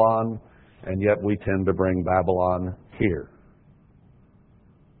Babylon, and yet we tend to bring Babylon here.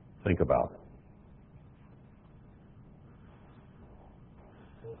 Think about it.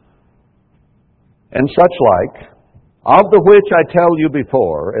 And such like, of the which I tell you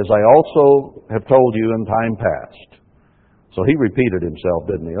before, as I also have told you in time past, So he repeated himself,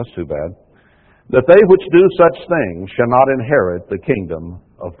 didn't he? That's too bad. That they which do such things shall not inherit the kingdom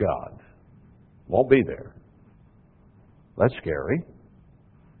of God. Won't be there. That's scary.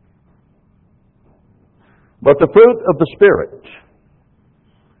 But the fruit of the Spirit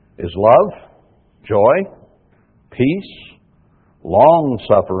is love, joy, peace,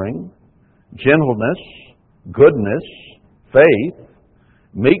 long-suffering, gentleness, goodness, faith,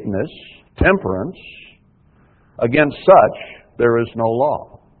 meekness, temperance. Against such there is no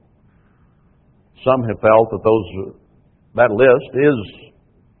law. Some have felt that that list is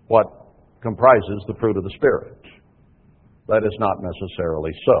what comprises the fruit of the Spirit. That is not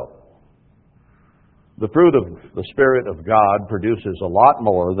necessarily so. The fruit of the Spirit of God produces a lot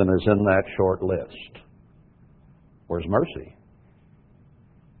more than is in that short list. Where's mercy?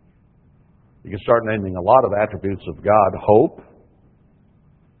 You can start naming a lot of attributes of God. Hope,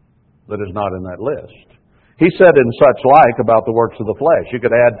 that is not in that list. He said in such like about the works of the flesh. You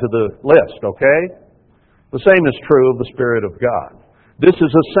could add to the list, okay? The same is true of the Spirit of God. This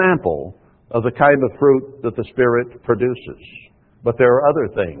is a sample of the kind of fruit that the Spirit produces. But there are other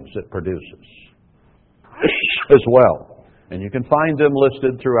things it produces as well. And you can find them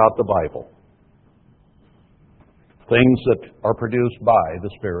listed throughout the Bible. Things that are produced by the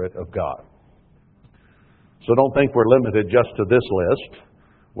Spirit of God. So don't think we're limited just to this list.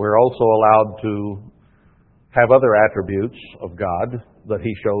 We're also allowed to have other attributes of God that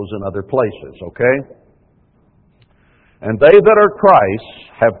He shows in other places, okay? And they that are Christ's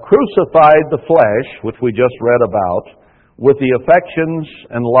have crucified the flesh, which we just read about, with the affections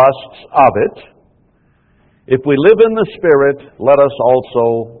and lusts of it. If we live in the Spirit, let us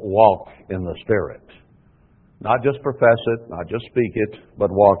also walk in the Spirit. Not just profess it, not just speak it,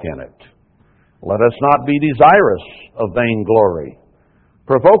 but walk in it. Let us not be desirous of vainglory,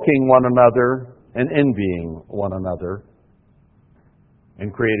 provoking one another and envying one another,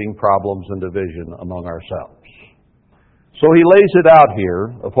 and creating problems and division among ourselves. So he lays it out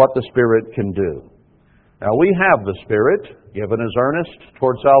here of what the Spirit can do. Now we have the Spirit given as earnest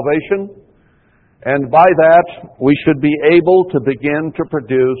toward salvation, and by that we should be able to begin to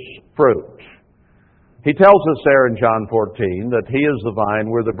produce fruit. He tells us there in John 14 that He is the vine,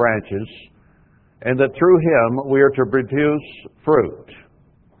 we're the branches, and that through Him we are to produce fruit.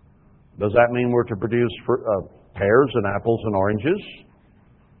 Does that mean we're to produce pears and apples and oranges?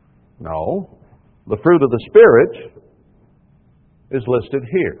 No. The fruit of the Spirit is listed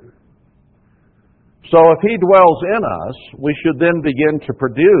here. So if He dwells in us, we should then begin to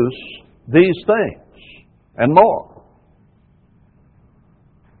produce these things and more.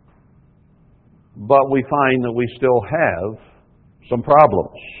 But we find that we still have some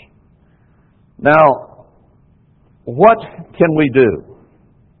problems. Now, what can we do?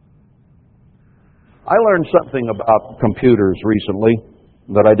 I learned something about computers recently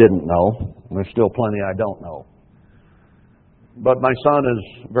that I didn't know. There's still plenty I don't know. But my son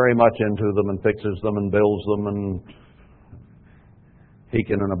is very much into them and fixes them and builds them, and he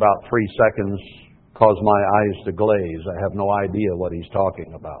can in about 3 seconds cause my eyes to glaze. I have no idea what he's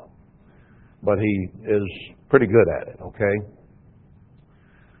talking about. But he is pretty good at it, okay?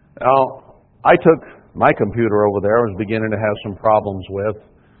 Now, I took my computer over there. I was beginning to have some problems with.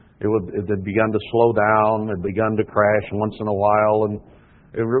 It had begun to slow down. It had begun to crash once in a while, and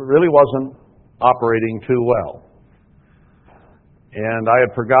it really wasn't operating too well. And I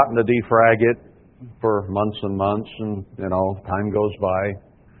had forgotten to defrag it for months and months, and, time goes by.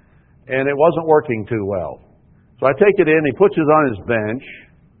 And it wasn't working too well. So I take it in, he puts it on his bench,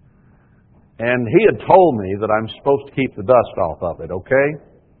 and he had told me that I'm supposed to keep the dust off of it, okay?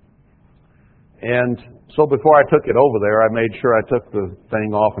 And so before I took it over there, I made sure I took the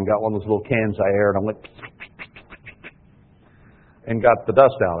thing off and got one of those little cans I aired, and I went and got the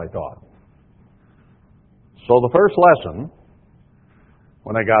dust out, I thought. So the first lesson,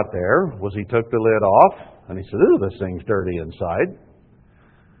 when I got there, was he took the lid off, and he said, "Ooh, this thing's dirty inside."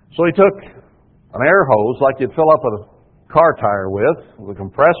 So he took an air hose like you'd fill up a car tire with a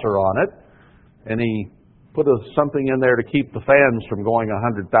compressor on it, and he put something in there to keep the fans from going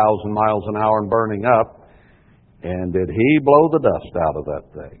 100,000 miles an hour and burning up. And did he blow the dust out of that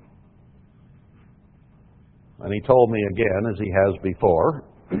thing? And he told me again, as he has before,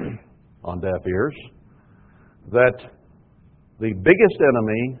 on deaf ears, that the biggest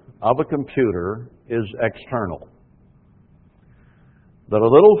enemy of a computer is external. That a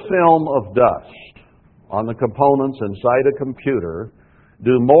little film of dust on the components inside a computer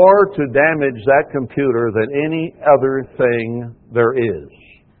do more to damage that computer than any other thing there is.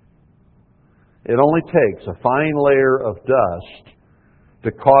 It only takes a fine layer of dust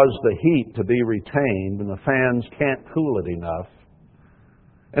to cause the heat to be retained, and the fans can't cool it enough.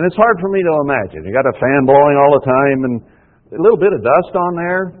 And it's hard for me to imagine. You got a fan blowing all the time and a little bit of dust on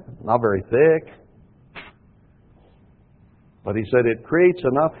there, not very thick. But he said it creates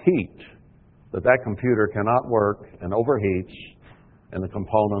enough heat that that computer cannot work and overheats and the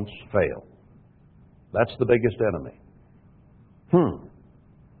components fail. That's the biggest enemy.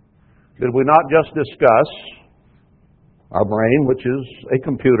 Did we not just discuss our brain, which is a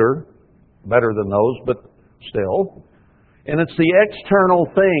computer, better than those, but still? And it's the external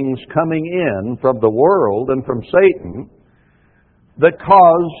things coming in from the world and from Satan that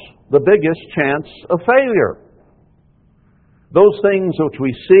cause the biggest chance of failure. Those things which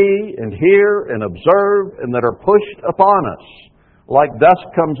we see and hear and observe and that are pushed upon us, like dust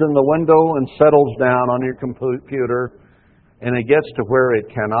comes in the window and settles down on your computer, and it gets to where it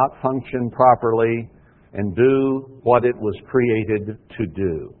cannot function properly and do what it was created to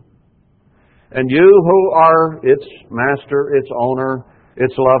do. And you who are its master, its owner,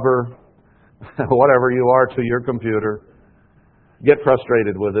 its lover, whatever you are to your computer, get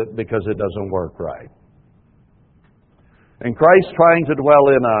frustrated with it because it doesn't work right. And Christ trying to dwell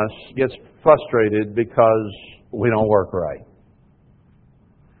in us gets frustrated because we don't work right.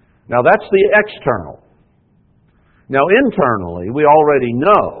 Now that's the external. Now internally, we already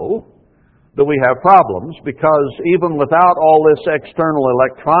know that we have problems because even without all this external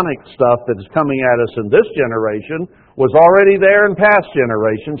electronic stuff that is coming at us in this generation was already there in past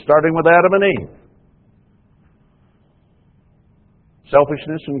generations, starting with Adam and Eve.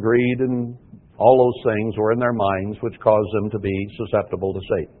 Selfishness and greed and all those things were in their minds, which caused them to be susceptible to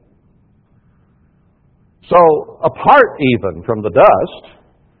Satan. So, apart even from the dust,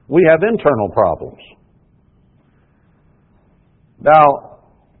 we have internal problems. Now,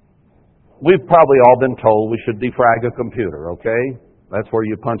 we've probably all been told we should defrag a computer, okay? That's where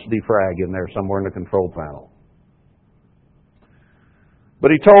you punch defrag in there somewhere in the control panel.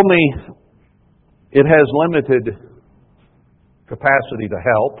 But he told me it has limited capacity to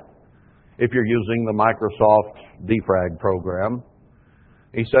help if you're using the Microsoft defrag program.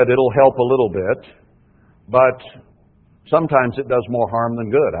 He said it'll help a little bit, but sometimes it does more harm than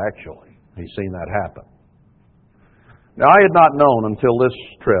good, actually. He's seen that happen. Now, I had not known until this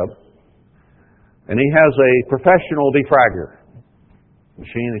trip, and he has a professional defragger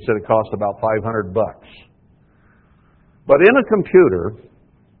machine. He said it cost about $500. But in a computer,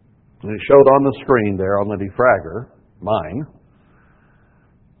 and it showed on the screen there on the defragger, mine,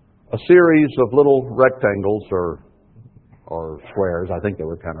 a series of little rectangles or squares. I think they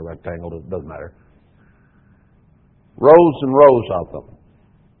were kind of rectangled. It doesn't matter. Rows and rows of them.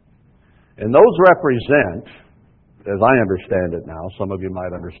 And those represent, as I understand it now, some of you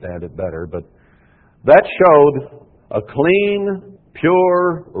might understand it better, but that showed a clean,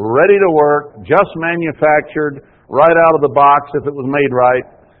 pure, ready to work, just manufactured, right out of the box if it was made right,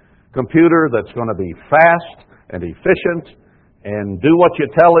 computer that's going to be fast and efficient and do what you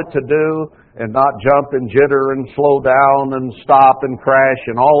tell it to do and not jump and jitter and slow down and stop and crash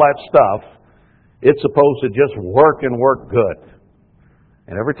and all that stuff. It's supposed to just work and work good.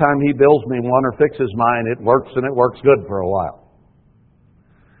 And every time he builds me one or fixes mine, it works and it works good for a while.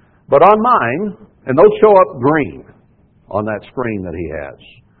 But on mine, and those show up green on that screen that he has.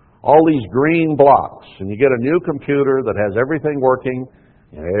 All these green blocks. And you get a new computer that has everything working,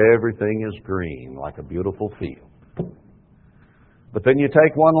 and everything is green, like a beautiful field. But then you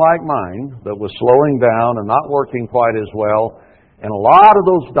take one like mine that was slowing down and not working quite as well, and a lot of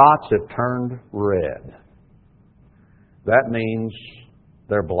those dots have turned red. That means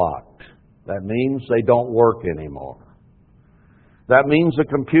they're blocked. That means they don't work anymore. That means the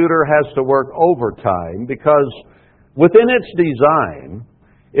computer has to work overtime because within its design,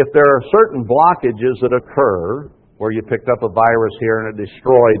 if there are certain blockages that occur, where you picked up a virus here and it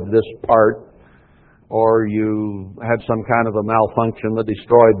destroyed this part, or you had some kind of a malfunction that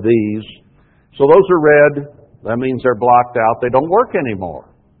destroyed these. So those are red. That means they're blocked out. They don't work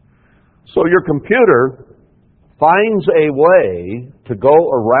anymore. So your computer finds a way to go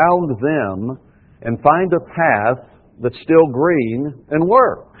around them and find a path that's still green and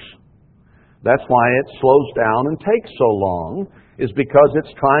works. That's why it slows down and takes so long, is because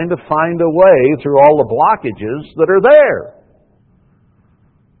it's trying to find a way through all the blockages that are there.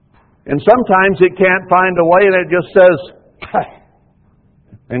 And sometimes it can't find a way and it just says,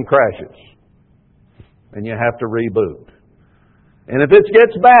 and crashes. And you have to reboot. And if it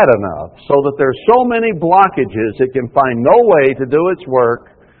gets bad enough so that there's so many blockages it can find no way to do its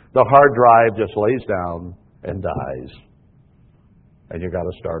work, the hard drive just lays down and dies. And you've got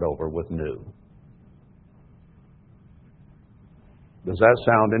to start over with new. Does that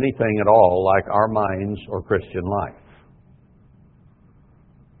sound anything at all like our minds or Christian life?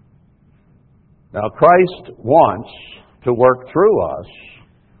 Now, Christ wants to work through us.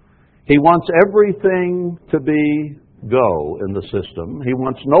 He wants everything to be go in the system. He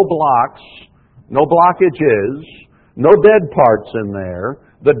wants no blocks, no blockages, no dead parts in there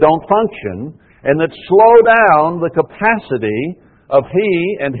that don't function and that slow down the capacity of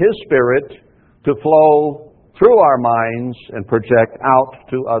He and His Spirit to flow through our minds and project out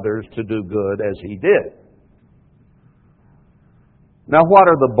to others to do good as He did. Now, what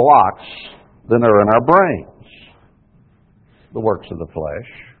are the blocks that are in our brains? The works of the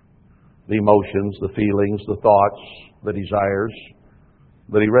flesh, the emotions, the feelings, the thoughts, the desires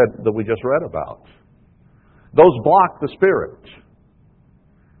that we just read about. Those block the Spirit.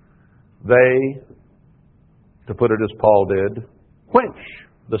 They, to put it as Paul did, quench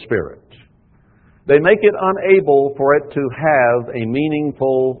the Spirit. They make it unable for it to have a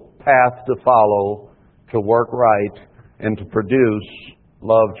meaningful path to follow, to work right, and to produce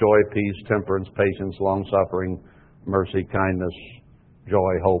love, joy, peace, temperance, patience, long-suffering, mercy, kindness,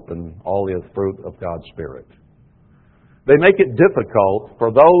 joy, hope, and all the fruit of God's Spirit. They make it difficult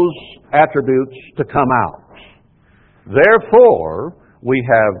for those attributes to come out. Therefore, we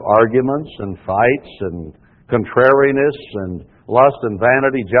have arguments and fights and contrariness and lust and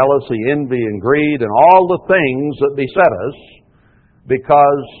vanity, jealousy, envy and greed, and all the things that beset us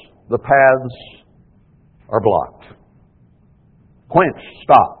because the paths are blocked. Quenched,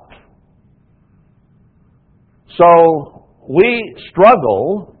 stopped. So we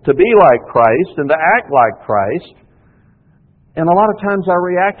struggle to be like Christ and to act like Christ, and a lot of times our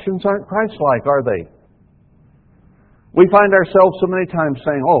reactions aren't Christ-like, are they? We find ourselves so many times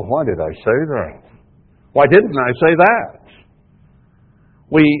saying, "Oh, why did I say that? Why didn't I say that?"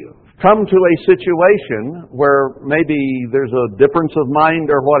 We come to a situation where maybe there's a difference of mind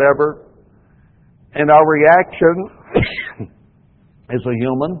or whatever, and our reaction is a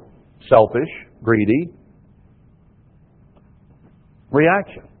human, selfish, greedy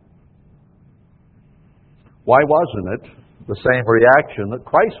reaction. Why wasn't it the same reaction that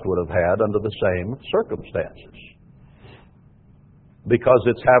Christ would have had under the same circumstances? Because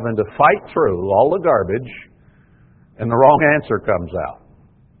it's having to fight through all the garbage and the wrong answer comes out.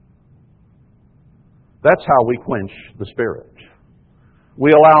 That's how we quench the Spirit.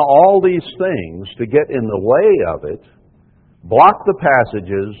 We allow all these things to get in the way of it, block the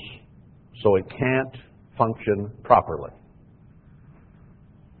passages so it can't function properly.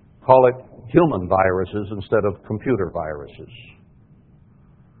 Call it human viruses instead of computer viruses.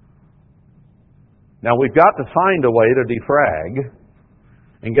 Now we've got to find a way to defrag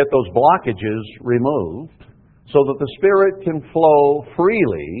and get those blockages removed so that the Spirit can flow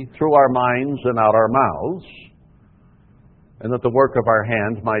freely through our minds and out our mouths, and that the work of our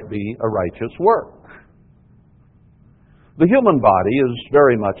hands might be a righteous work. The human body is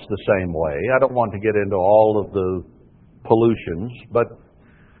very much the same way. I don't want to get into all of the pollutions, but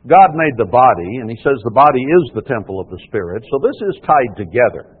God made the body, and He says the body is the temple of the Spirit, so this is tied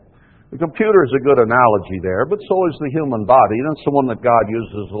together. The computer is a good analogy there, but so is the human body, and it's the one that God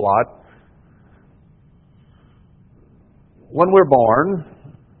uses a lot. When we're born,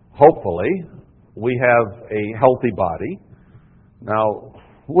 hopefully, we have a healthy body. Now,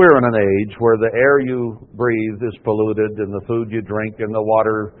 we're in an age where the air you breathe is polluted, and the food you drink, and the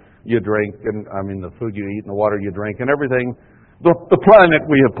water you drink, and the food you eat and the water you drink, and everything. The planet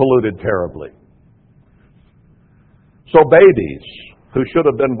we have polluted terribly. So babies who should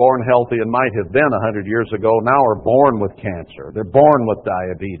have been born healthy and might have been 100 years ago now are born with cancer. They're born with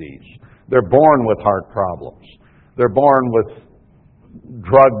diabetes. They're born with heart problems. They're born with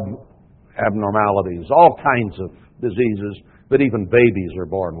drug abnormalities, all kinds of diseases that even babies are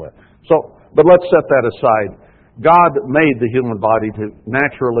born with. But let's set that aside. God made the human body to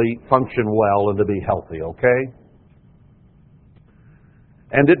naturally function well and to be healthy, okay?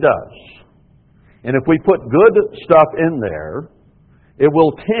 And it does. And if we put good stuff in there, it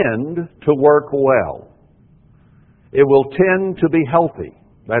will tend to work well. It will tend to be healthy.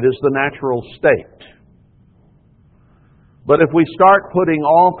 That is the natural state. But if we start putting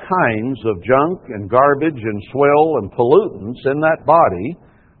all kinds of junk and garbage and swill and pollutants in that body,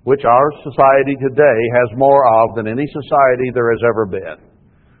 which our society today has more of than any society there has ever been,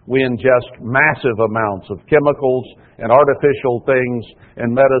 we ingest massive amounts of chemicals and artificial things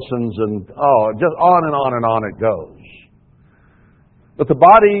and medicines and just on and on and on it goes. But the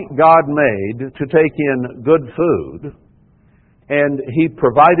body God made to take in good food, and He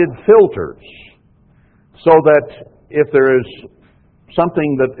provided filters so that if there is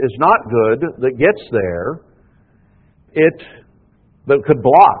something that is not good that gets there, it that could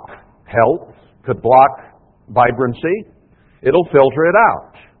block health, could block vibrancy. It'll filter it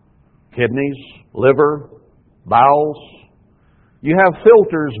out. Kidneys, liver, bowels. You have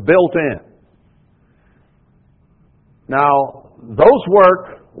filters built in. Now, those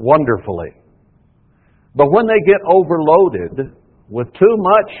work wonderfully. But when they get overloaded with too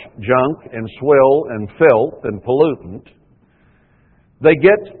much junk and swill and filth and pollutant, they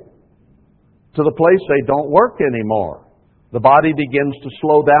get to the place they don't work anymore. The body begins to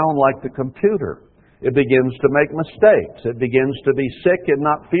slow down like the computer. It begins to make mistakes. It begins to be sick and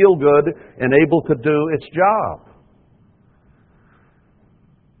not feel good and able to do its job.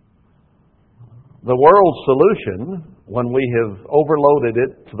 The world's solution, when we have overloaded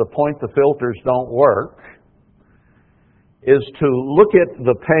it to the point the filters don't work, is to look at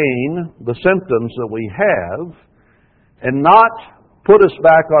the pain, the symptoms that we have, and not put us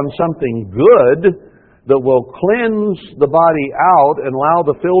back on something good that will cleanse the body out and allow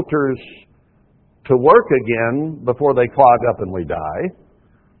the filters to work again before they clog up and we die.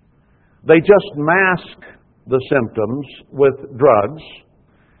 They just mask the symptoms with drugs,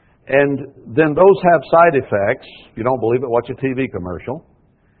 and then those have side effects. If you don't believe it, watch a TV commercial.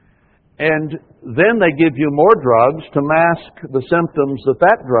 And then they give you more drugs to mask the symptoms that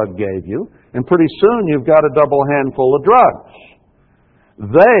that drug gave you, and pretty soon you've got a double handful of drugs.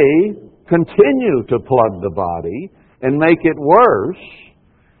 They continue to plug the body and make it worse.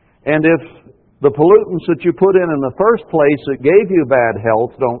 And if the pollutants that you put in the first place that gave you bad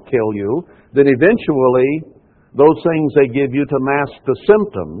health don't kill you, then eventually those things they give you to mask the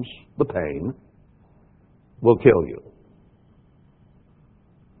symptoms, the pain, will kill you.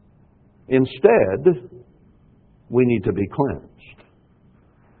 Instead, we need to be cleansed.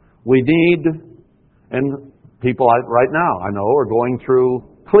 We need, and people right now I know are going through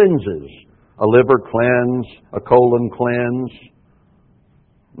cleanses, a liver cleanse, a colon cleanse,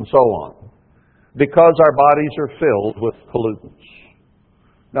 and so on, because our bodies are filled with pollutants.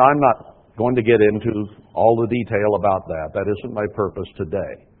 Now, I'm not going to get into all the detail about that. That isn't my purpose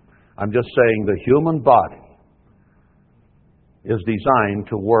today. I'm just saying the human body is designed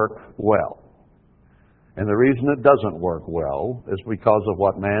to work well. And the reason it doesn't work well is because of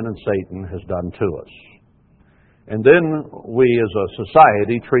what man and Satan has done to us. And then we as a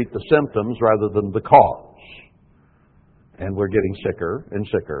society treat the symptoms rather than the cause. And we're getting sicker and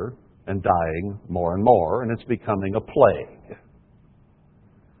sicker and dying more and more, and it's becoming a plague.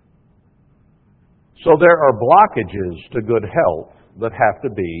 So there are blockages to good health that have to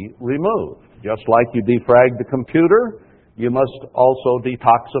be removed. Just like you defrag the computer, you must also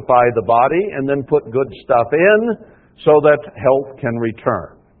detoxify the body and then put good stuff in so that health can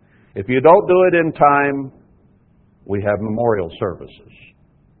return. If you don't do it in time, we have memorial services.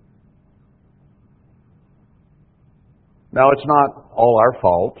 Now, it's not all our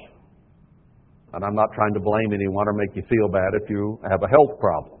fault, and I'm not trying to blame anyone or make you feel bad if you have a health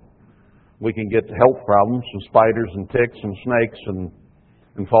problem. We can get health problems from spiders and ticks and snakes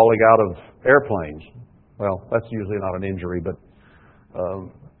and falling out of airplanes. Well, that's usually not an injury, but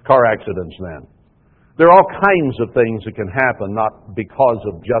car accidents then. There are all kinds of things that can happen, not because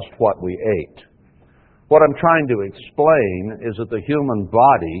of just what we ate. What I'm trying to explain is that the human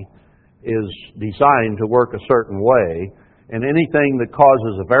body is designed to work a certain way, and anything that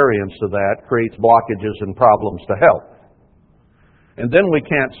causes a variance to that creates blockages and problems to health. And then we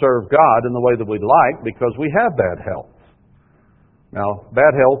can't serve God in the way that we'd like because we have bad health. Now,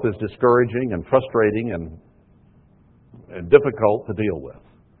 bad health is discouraging and frustrating and difficult to deal with.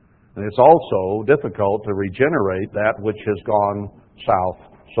 And it's also difficult to regenerate that which has gone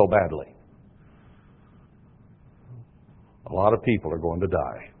south so badly. A lot of people are going to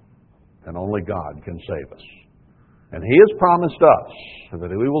die, and only God can save us. And He has promised us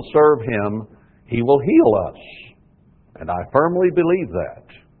that if we will serve Him, He will heal us. And I firmly believe that.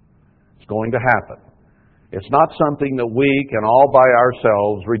 It's going to happen. It's not something that we can all by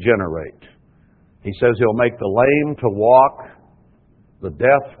ourselves regenerate. He says He'll make the lame to walk, the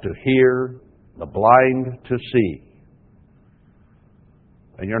deaf to hear, the blind to see.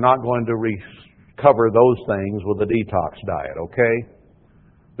 And you're not going to recover those things with a detox diet, okay?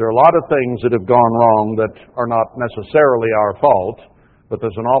 There are a lot of things that have gone wrong that are not necessarily our fault, but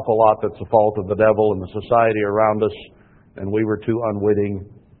there's an awful lot that's the fault of the devil and the society around us, and we were too unwitting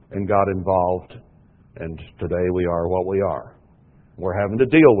and got involved, and today we are what we are. We're having to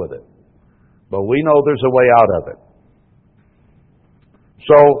deal with it. But we know there's a way out of it.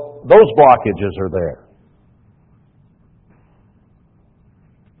 So those blockages are there.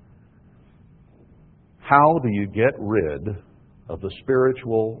 How do you get rid of the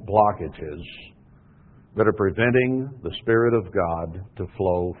spiritual blockages that are preventing the Spirit of God to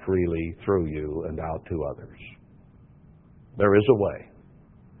flow freely through you and out to others. There is a way.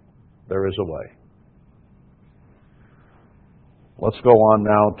 There is a way. Let's go on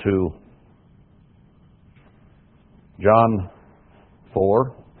now to John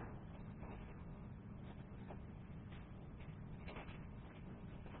 4.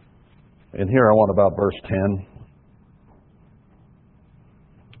 And here I want about verse 10.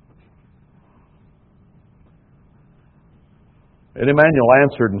 And Emmanuel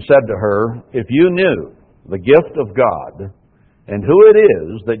answered and said to her, If you knew the gift of God, and who it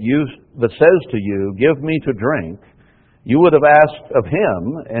is that says to you, Give me to drink, you would have asked of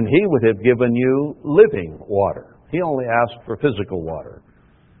him, and he would have given you living water. He only asked for physical water.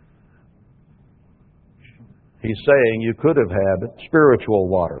 He's saying you could have had spiritual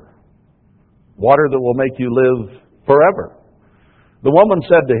water. Water that will make you live forever. The woman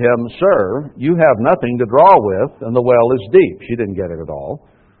said to him, Sir, you have nothing to draw with, and the well is deep. She didn't get it at all.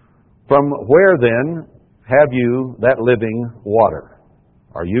 From where then have you that living water?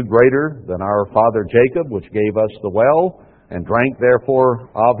 Are you greater than our father Jacob, which gave us the well, and drank therefore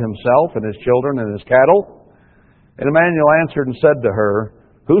of himself and his children and his cattle? And Emmanuel answered and said to her,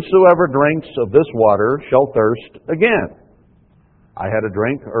 Whosoever drinks of this water shall thirst again. I had a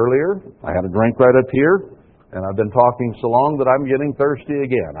drink earlier. I had a drink right up here. And I've been talking so long that I'm getting thirsty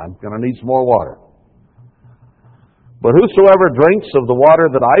again. I'm going to need some more water. But whosoever drinks of the water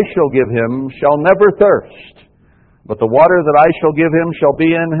that I shall give him shall never thirst. But the water that I shall give him shall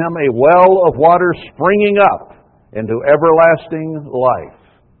be in him a well of water springing up into everlasting life.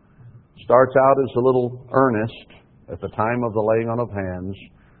 Starts out as a little earnest at the time of the laying on of hands,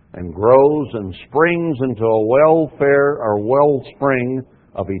 and grows and springs into a wellspring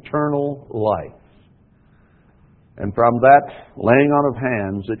of eternal life. And from that laying on of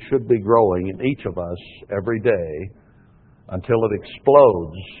hands, it should be growing in each of us every day until it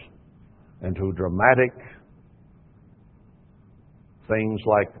explodes into dramatic things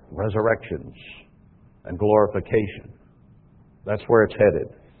like resurrections and glorification. That's where it's headed.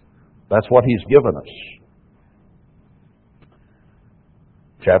 That's what He's given us.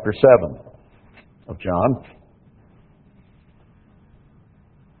 Chapter 7 of John.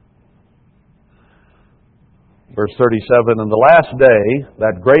 Verse 37, And the last day,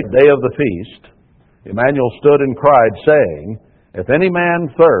 that great day of the feast, Emmanuel stood and cried, saying, If any man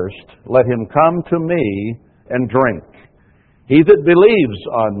thirst, let him come to me and drink. He that believes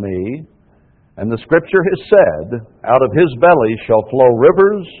on me, and the Scripture has said, out of his belly shall flow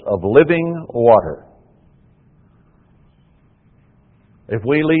rivers of living water. If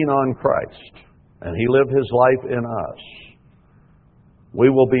we lean on Christ, and He lived His life in us, we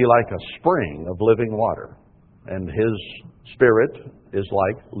will be like a spring of living water. And His Spirit is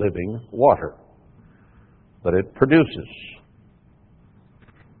like living water that it produces.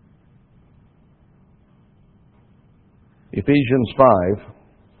 Ephesians 5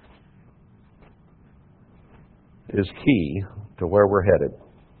 is key to where we're headed.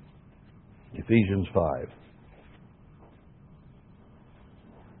 Ephesians 5.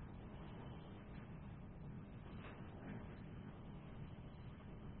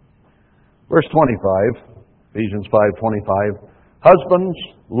 Verse 25. Ephesians 5:25, Husbands,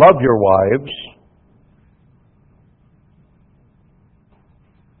 love your wives,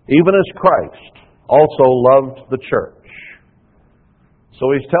 even as Christ also loved the church.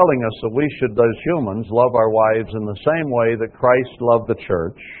 So He's telling us that we should, as humans, love our wives in the same way that Christ loved the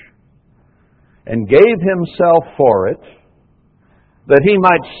church and gave Himself for it, that He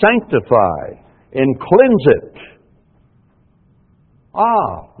might sanctify and cleanse it.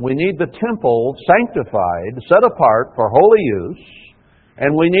 We need the temple sanctified, set apart for holy use,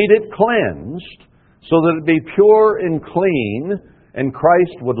 and we need it cleansed so that it be pure and clean, and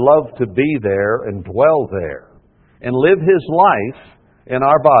Christ would love to be there and dwell there and live His life in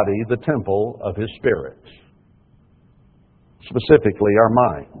our body, the temple of His Spirit. Specifically, our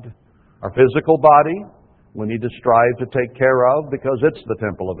mind. Our physical body, we need to strive to take care of because it's the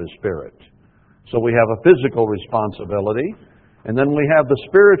temple of His Spirit. So we have a physical responsibility. And then we have the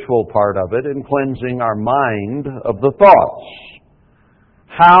spiritual part of it in cleansing our mind of the thoughts.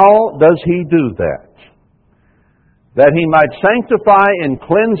 How does He do that? That He might sanctify and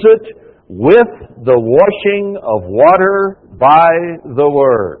cleanse it with the washing of water by the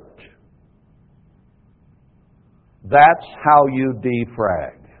Word. That's how you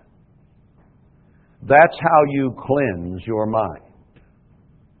defrag. That's how you cleanse your mind.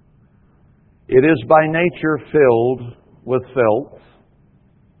 It is by nature filled with filth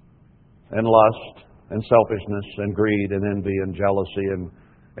and lust and selfishness and greed and envy and jealousy and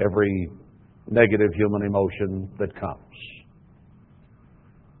every negative human emotion that comes.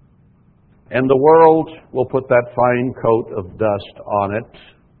 And the world will put that fine coat of dust on it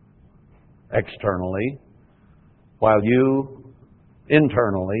externally, while you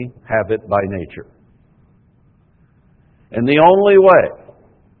internally have it by nature. And the only way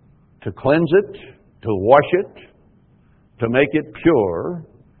to cleanse it, to wash it, to make it pure,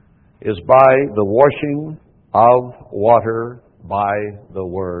 is by the washing of water by the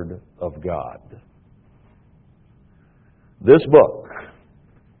Word of God. This book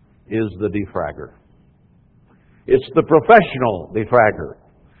is the defragger. It's the professional defragger,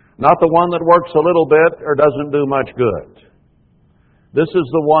 not the one that works a little bit or doesn't do much good. This is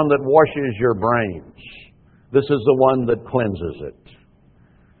the one that washes your brains. This is the one that cleanses it.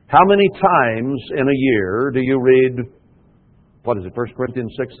 How many times in a year do you read, 1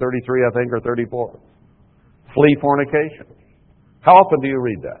 Corinthians 6:33, I think, or 34? Flee fornication. How often do you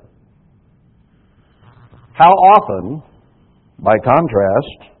read that? How often, by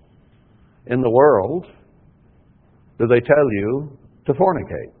contrast, in the world, do they tell you to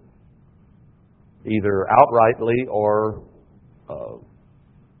fornicate? Either outrightly or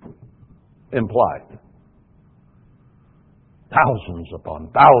implied. Thousands upon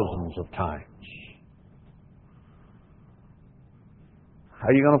thousands of times. How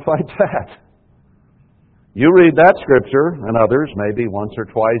are you going to fight that? You read that scripture and others, maybe once or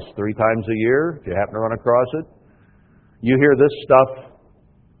twice, 3 times a year, if you happen to run across it. You hear this stuff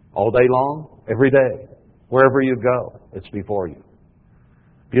all day long, every day. Wherever you go, it's before you.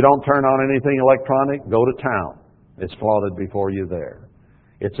 If you don't turn on anything electronic, go to town. It's flaunted before you there.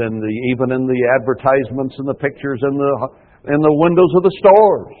 It's even in the advertisements and the pictures in the windows of the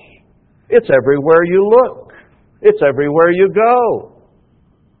stores. It's everywhere you look. It's everywhere you go.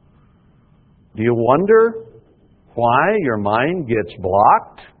 Do you wonder why your mind gets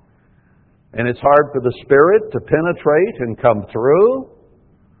blocked and it's hard for the Spirit to penetrate and come through?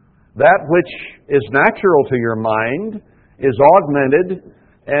 That which is natural to your mind is augmented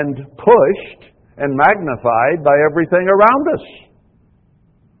and pushed and magnified by everything around us.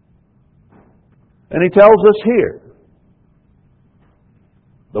 And he tells us here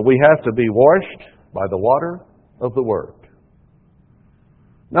that we have to be washed by the water of the Word.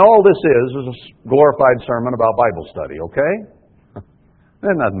 Now, all this is a glorified sermon about Bible study, okay?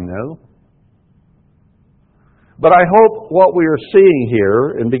 There's nothing new. But I hope what we are seeing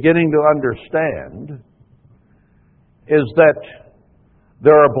here and beginning to understand is that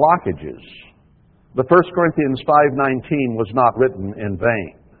there are blockages. The 1 Corinthians 5:19 was not written in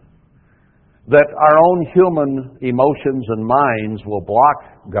vain. That our own human emotions and minds will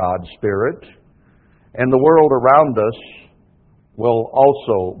block God's Spirit, and the world around us will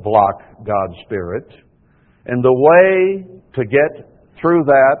also block God's Spirit. And the way to get through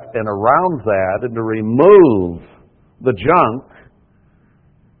that and around that and to remove the junk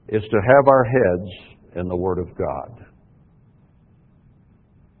is to have our heads in the Word of God.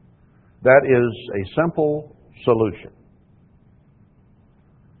 That is a simple solution.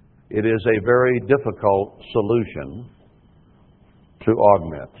 It is a very difficult solution to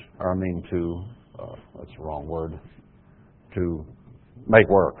augment, that's the wrong word, to make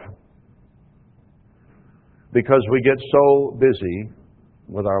work. Because we get so busy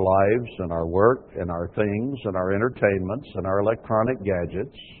with our lives and our work and our things and our entertainments and our electronic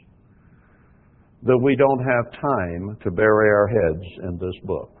gadgets that we don't have time to bury our heads in this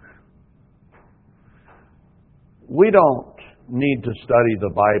book. We don't need to study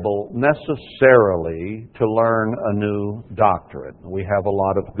the Bible necessarily to learn a new doctrine. We have a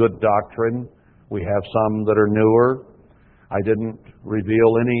lot of good doctrine. We have some that are newer. I didn't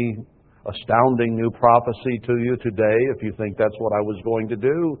reveal any astounding new prophecy to you today if you think that's what I was going to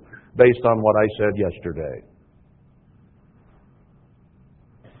do based on what I said yesterday.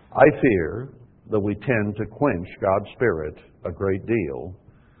 I fear that we tend to quench God's Spirit a great deal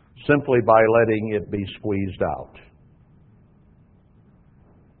simply by letting it be squeezed out.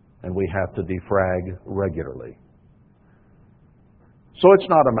 And we have to defrag regularly. So it's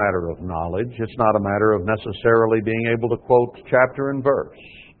not a matter of knowledge. It's not a matter of necessarily being able to quote chapter and verse.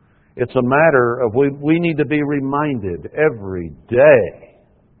 It's a matter of we need to be reminded every day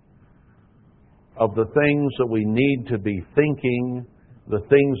of the things that we need to be thinking, the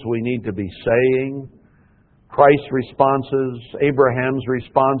things we need to be saying, Christ's responses, Abraham's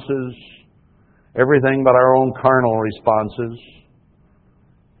responses, everything but our own carnal responses.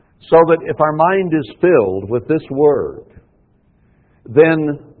 So that if our mind is filled with this Word,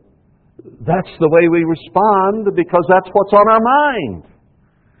 then that's the way we respond because that's what's on our mind.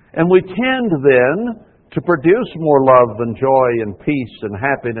 And we tend then to produce more love and joy and peace and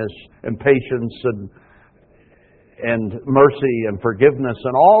happiness and patience and mercy and forgiveness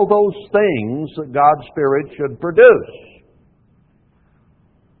and all those things that God's Spirit should produce.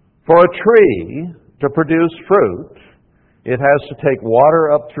 For a tree to produce fruit, it has to take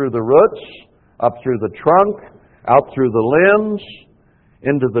water up through the roots, up through the trunk, out through the limbs,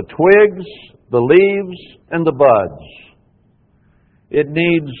 into the twigs, the leaves, and the buds. It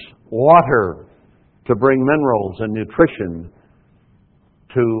needs water to bring minerals and nutrition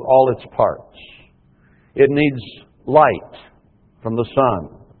to all its parts. It needs light from the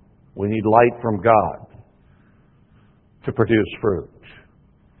sun. We need light from God to produce fruit.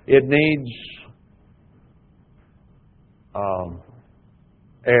 It needs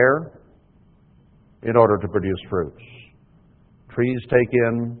air in order to produce fruits. Trees take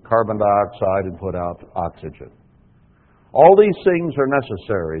in carbon dioxide and put out oxygen. All these things are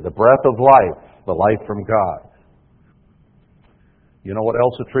necessary. The breath of life, the life from God. You know what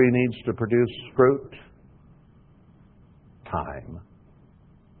else a tree needs to produce fruit? Time.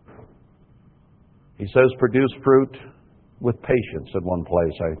 He says produce fruit with patience in one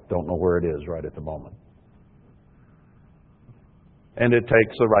place. I don't know where it is right at the moment. And it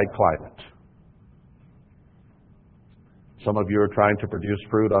takes the right climate. Some of you are trying to produce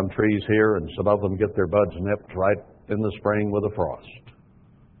fruit on trees here, and some of them get their buds nipped right in the spring with a frost.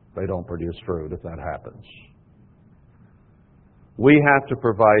 They don't produce fruit if that happens. We have to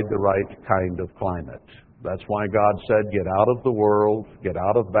provide the right kind of climate. That's why God said, get out of the world, get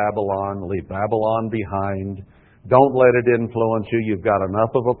out of Babylon, leave Babylon behind. Don't let it influence you. You've got enough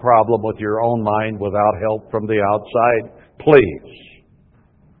of a problem with your own mind without help from the outside. Please.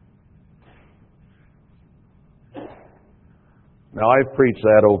 Now, I've preached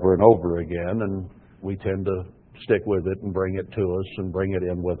that over and over again, and we tend to stick with it and bring it to us and bring it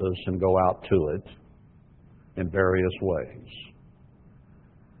in with us and go out to it in various ways.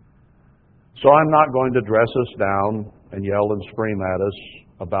 So I'm not going to dress us down and yell and scream at us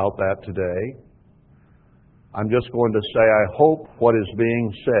about that today. I'm just going to say I hope what is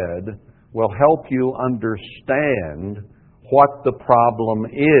being said will help you understand what the problem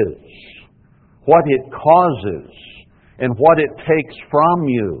is, what it causes, and what it takes from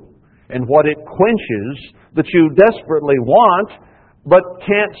you, and what it quenches that you desperately want, but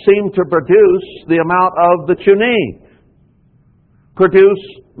can't seem to produce the amount of that you need.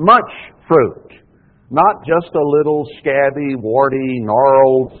 Produce much fruit, not just a little scabby, warty,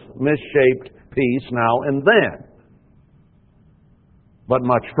 gnarled, misshaped piece now and then, but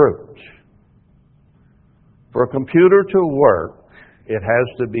much fruit. For a computer to work, it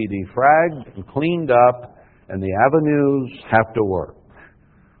has to be defragged and cleaned up, and the avenues have to work.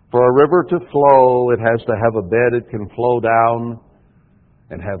 For a river to flow, it has to have a bed it can flow down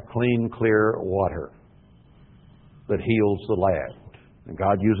and have clean, clear water that heals the land. And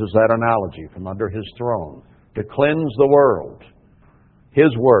God uses that analogy from under His throne to cleanse the world.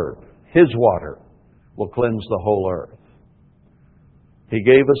 His Word, His water will cleanse the whole earth. He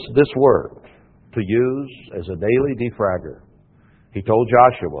gave us this Word to use as a daily defragger. He told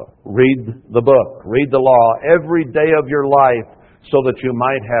Joshua, read the book, read the law every day of your life so that you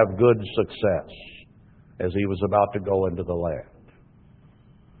might have good success as he was about to go into the land.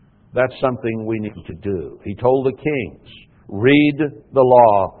 That's something we need to do. He told the kings, read the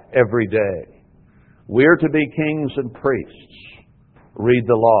law every day. We're to be kings and priests. Read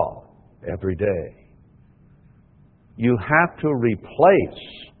the law every day. You have to replace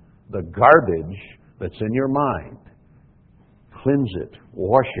the garbage that's in your mind. Cleanse it,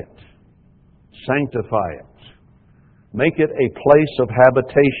 wash it, sanctify it. Make it a place of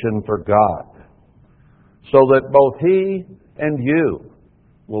habitation for God, so that both He and you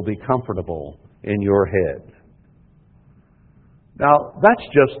will be comfortable in your head. Now, that's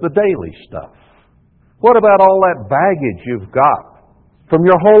just the daily stuff. What about all that baggage you've got from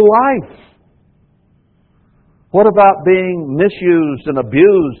your whole life? What about being misused and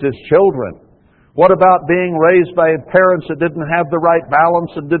abused as children? What about being raised by parents that didn't have the right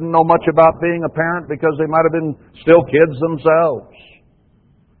balance and didn't know much about being a parent because they might have been still kids themselves?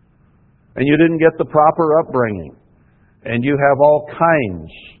 And you didn't get the proper upbringing. And you have all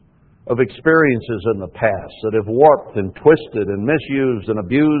kinds of experiences in the past that have warped and twisted and misused and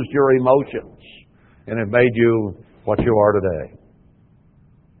abused your emotions and have made you what you are today.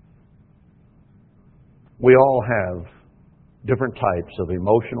 We all have different types of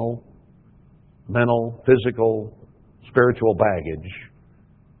emotional, mental, physical, spiritual baggage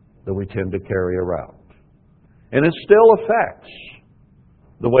that we tend to carry around. And it still affects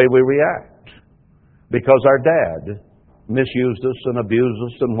the way we react because our dad misused us and abused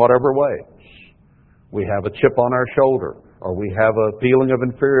us in whatever ways. We have a chip on our shoulder, or we have a feeling of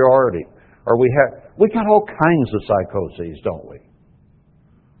inferiority, or we got all kinds of psychoses, don't we?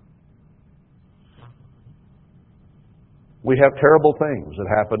 We have terrible things that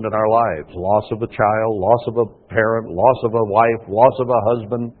happened in our lives. Loss of a child, loss of a parent, loss of a wife, loss of a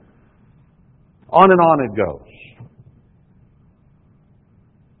husband. On and on it goes.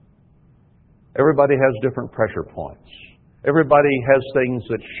 Everybody has different pressure points. Everybody has things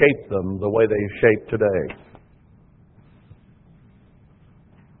that shape them the way they shape today.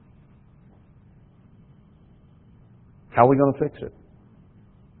 How are we going to fix it?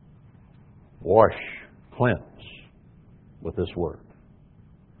 Wash, cleanse with this word.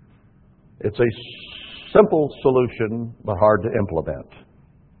 It's a simple solution, but hard to implement.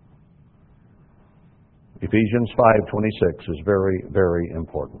 Ephesians 5:26 is very, very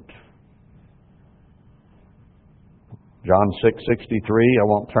important. John 6:63, I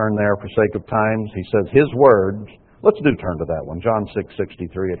won't turn there for sake of time. He says, His words, let's turn to that one, John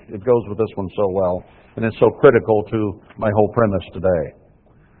 6:63. It goes with this one so well, and it's so critical to my whole premise today.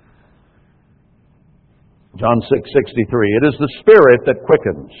 John 6:63, it is the Spirit that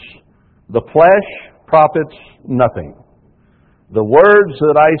quickens. The flesh profits nothing. The words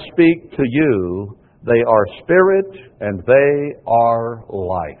that I speak to you, they are spirit and they are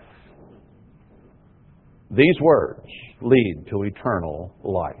life. These words lead to eternal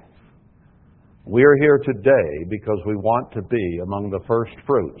life. We are here today because we want to be among the first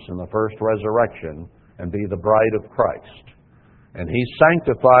fruits in the first resurrection and be the bride of Christ. And He's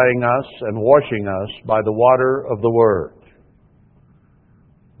sanctifying us and washing us by the water of the Word.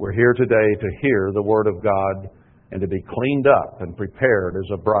 We're here today to hear the Word of God and to be cleaned up and prepared as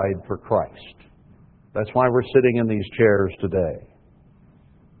a bride for Christ. That's why we're sitting in these chairs today.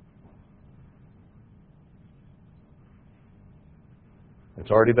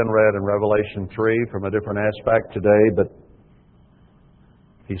 It's already been read in Revelation 3 from a different aspect today, but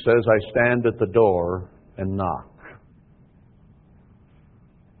he says, I stand at the door and knock.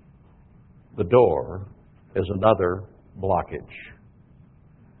 The door is another blockage.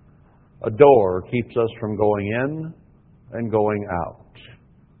 A door keeps us from going in and going out.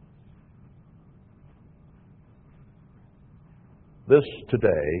 This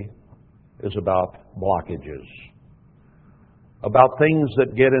today is about blockages, about things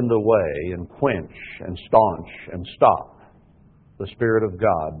that get in the way and quench and staunch and stop the Spirit of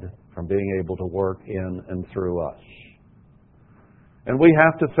God from being able to work in and through us. And we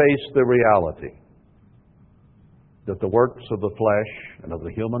have to face the reality that the works of the flesh and of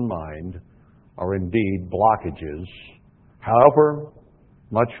the human mind are indeed blockages, however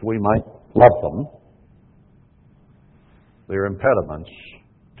much we might love them. They're impediments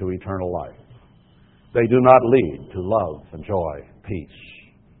to eternal life. They do not lead to love and joy, peace,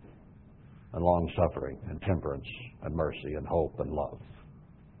 and long-suffering, and temperance, and mercy, and hope, and love.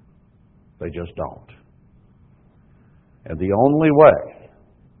 They just don't. And the only way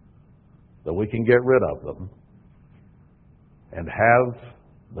that we can get rid of them and have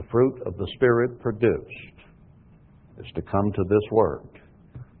the fruit of the Spirit produced is to come to this Word,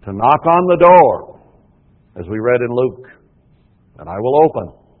 to knock on the door, as we read in Luke, and I will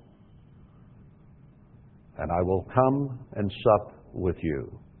open, and I will come and sup with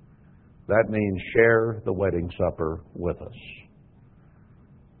you. That means share the wedding supper with us.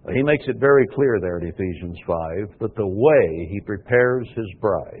 He makes it very clear there in Ephesians 5 that the way He prepares His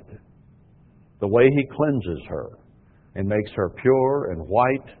bride, the way He cleanses her and makes her pure and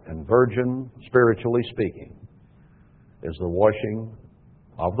white and virgin, spiritually speaking, is the washing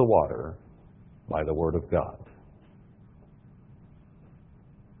of the water by the Word of God.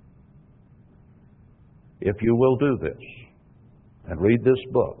 If you will do this and read this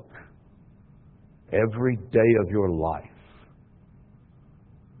book every day of your life,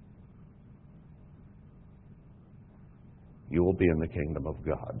 you will be in the kingdom of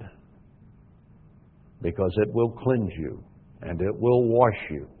God. Because it will cleanse you, and it will wash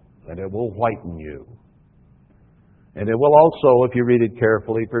you, and it will whiten you. And it will also, if you read it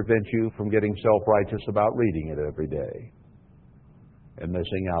carefully, prevent you from getting self-righteous about reading it every day and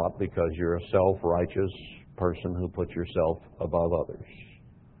missing out because you're a self-righteous person who puts yourself above others.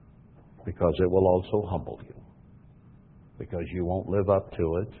 Because it will also humble you. Because you won't live up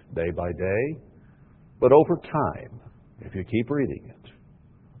to it day by day. But over time, if you keep reading it,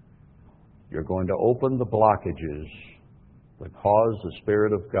 you're going to open the blockages that cause the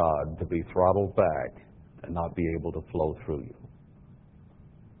Spirit of God to be throttled back and not be able to flow through you.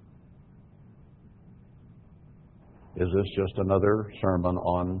 Is this just another sermon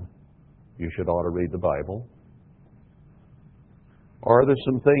on you should ought to read the Bible? Or are there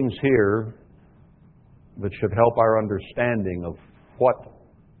some things here that should help our understanding of what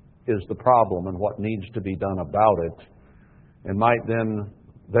is the problem and what needs to be done about it, and might then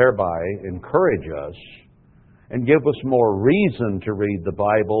thereby encourage us and give us more reason to read the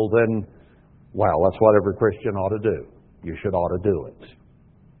Bible than, well, that's what every Christian ought to do. You should ought to do it.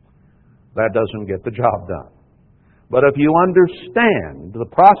 That doesn't get the job done. But if you understand the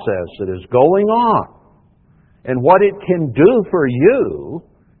process that is going on and what it can do for you,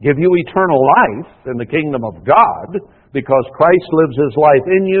 give you eternal life in the kingdom of God, because Christ lives His life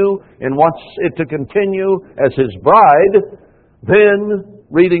in you and wants it to continue as His bride, then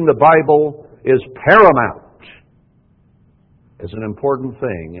reading the Bible is paramount, is an important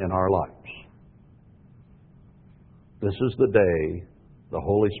thing in our lives. This is the day the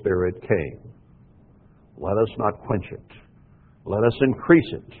Holy Spirit came. Let us not quench it. Let us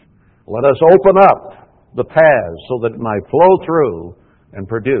increase it. Let us open up the paths so that it might flow through and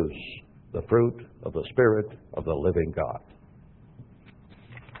produce the fruit of the Spirit of the living God.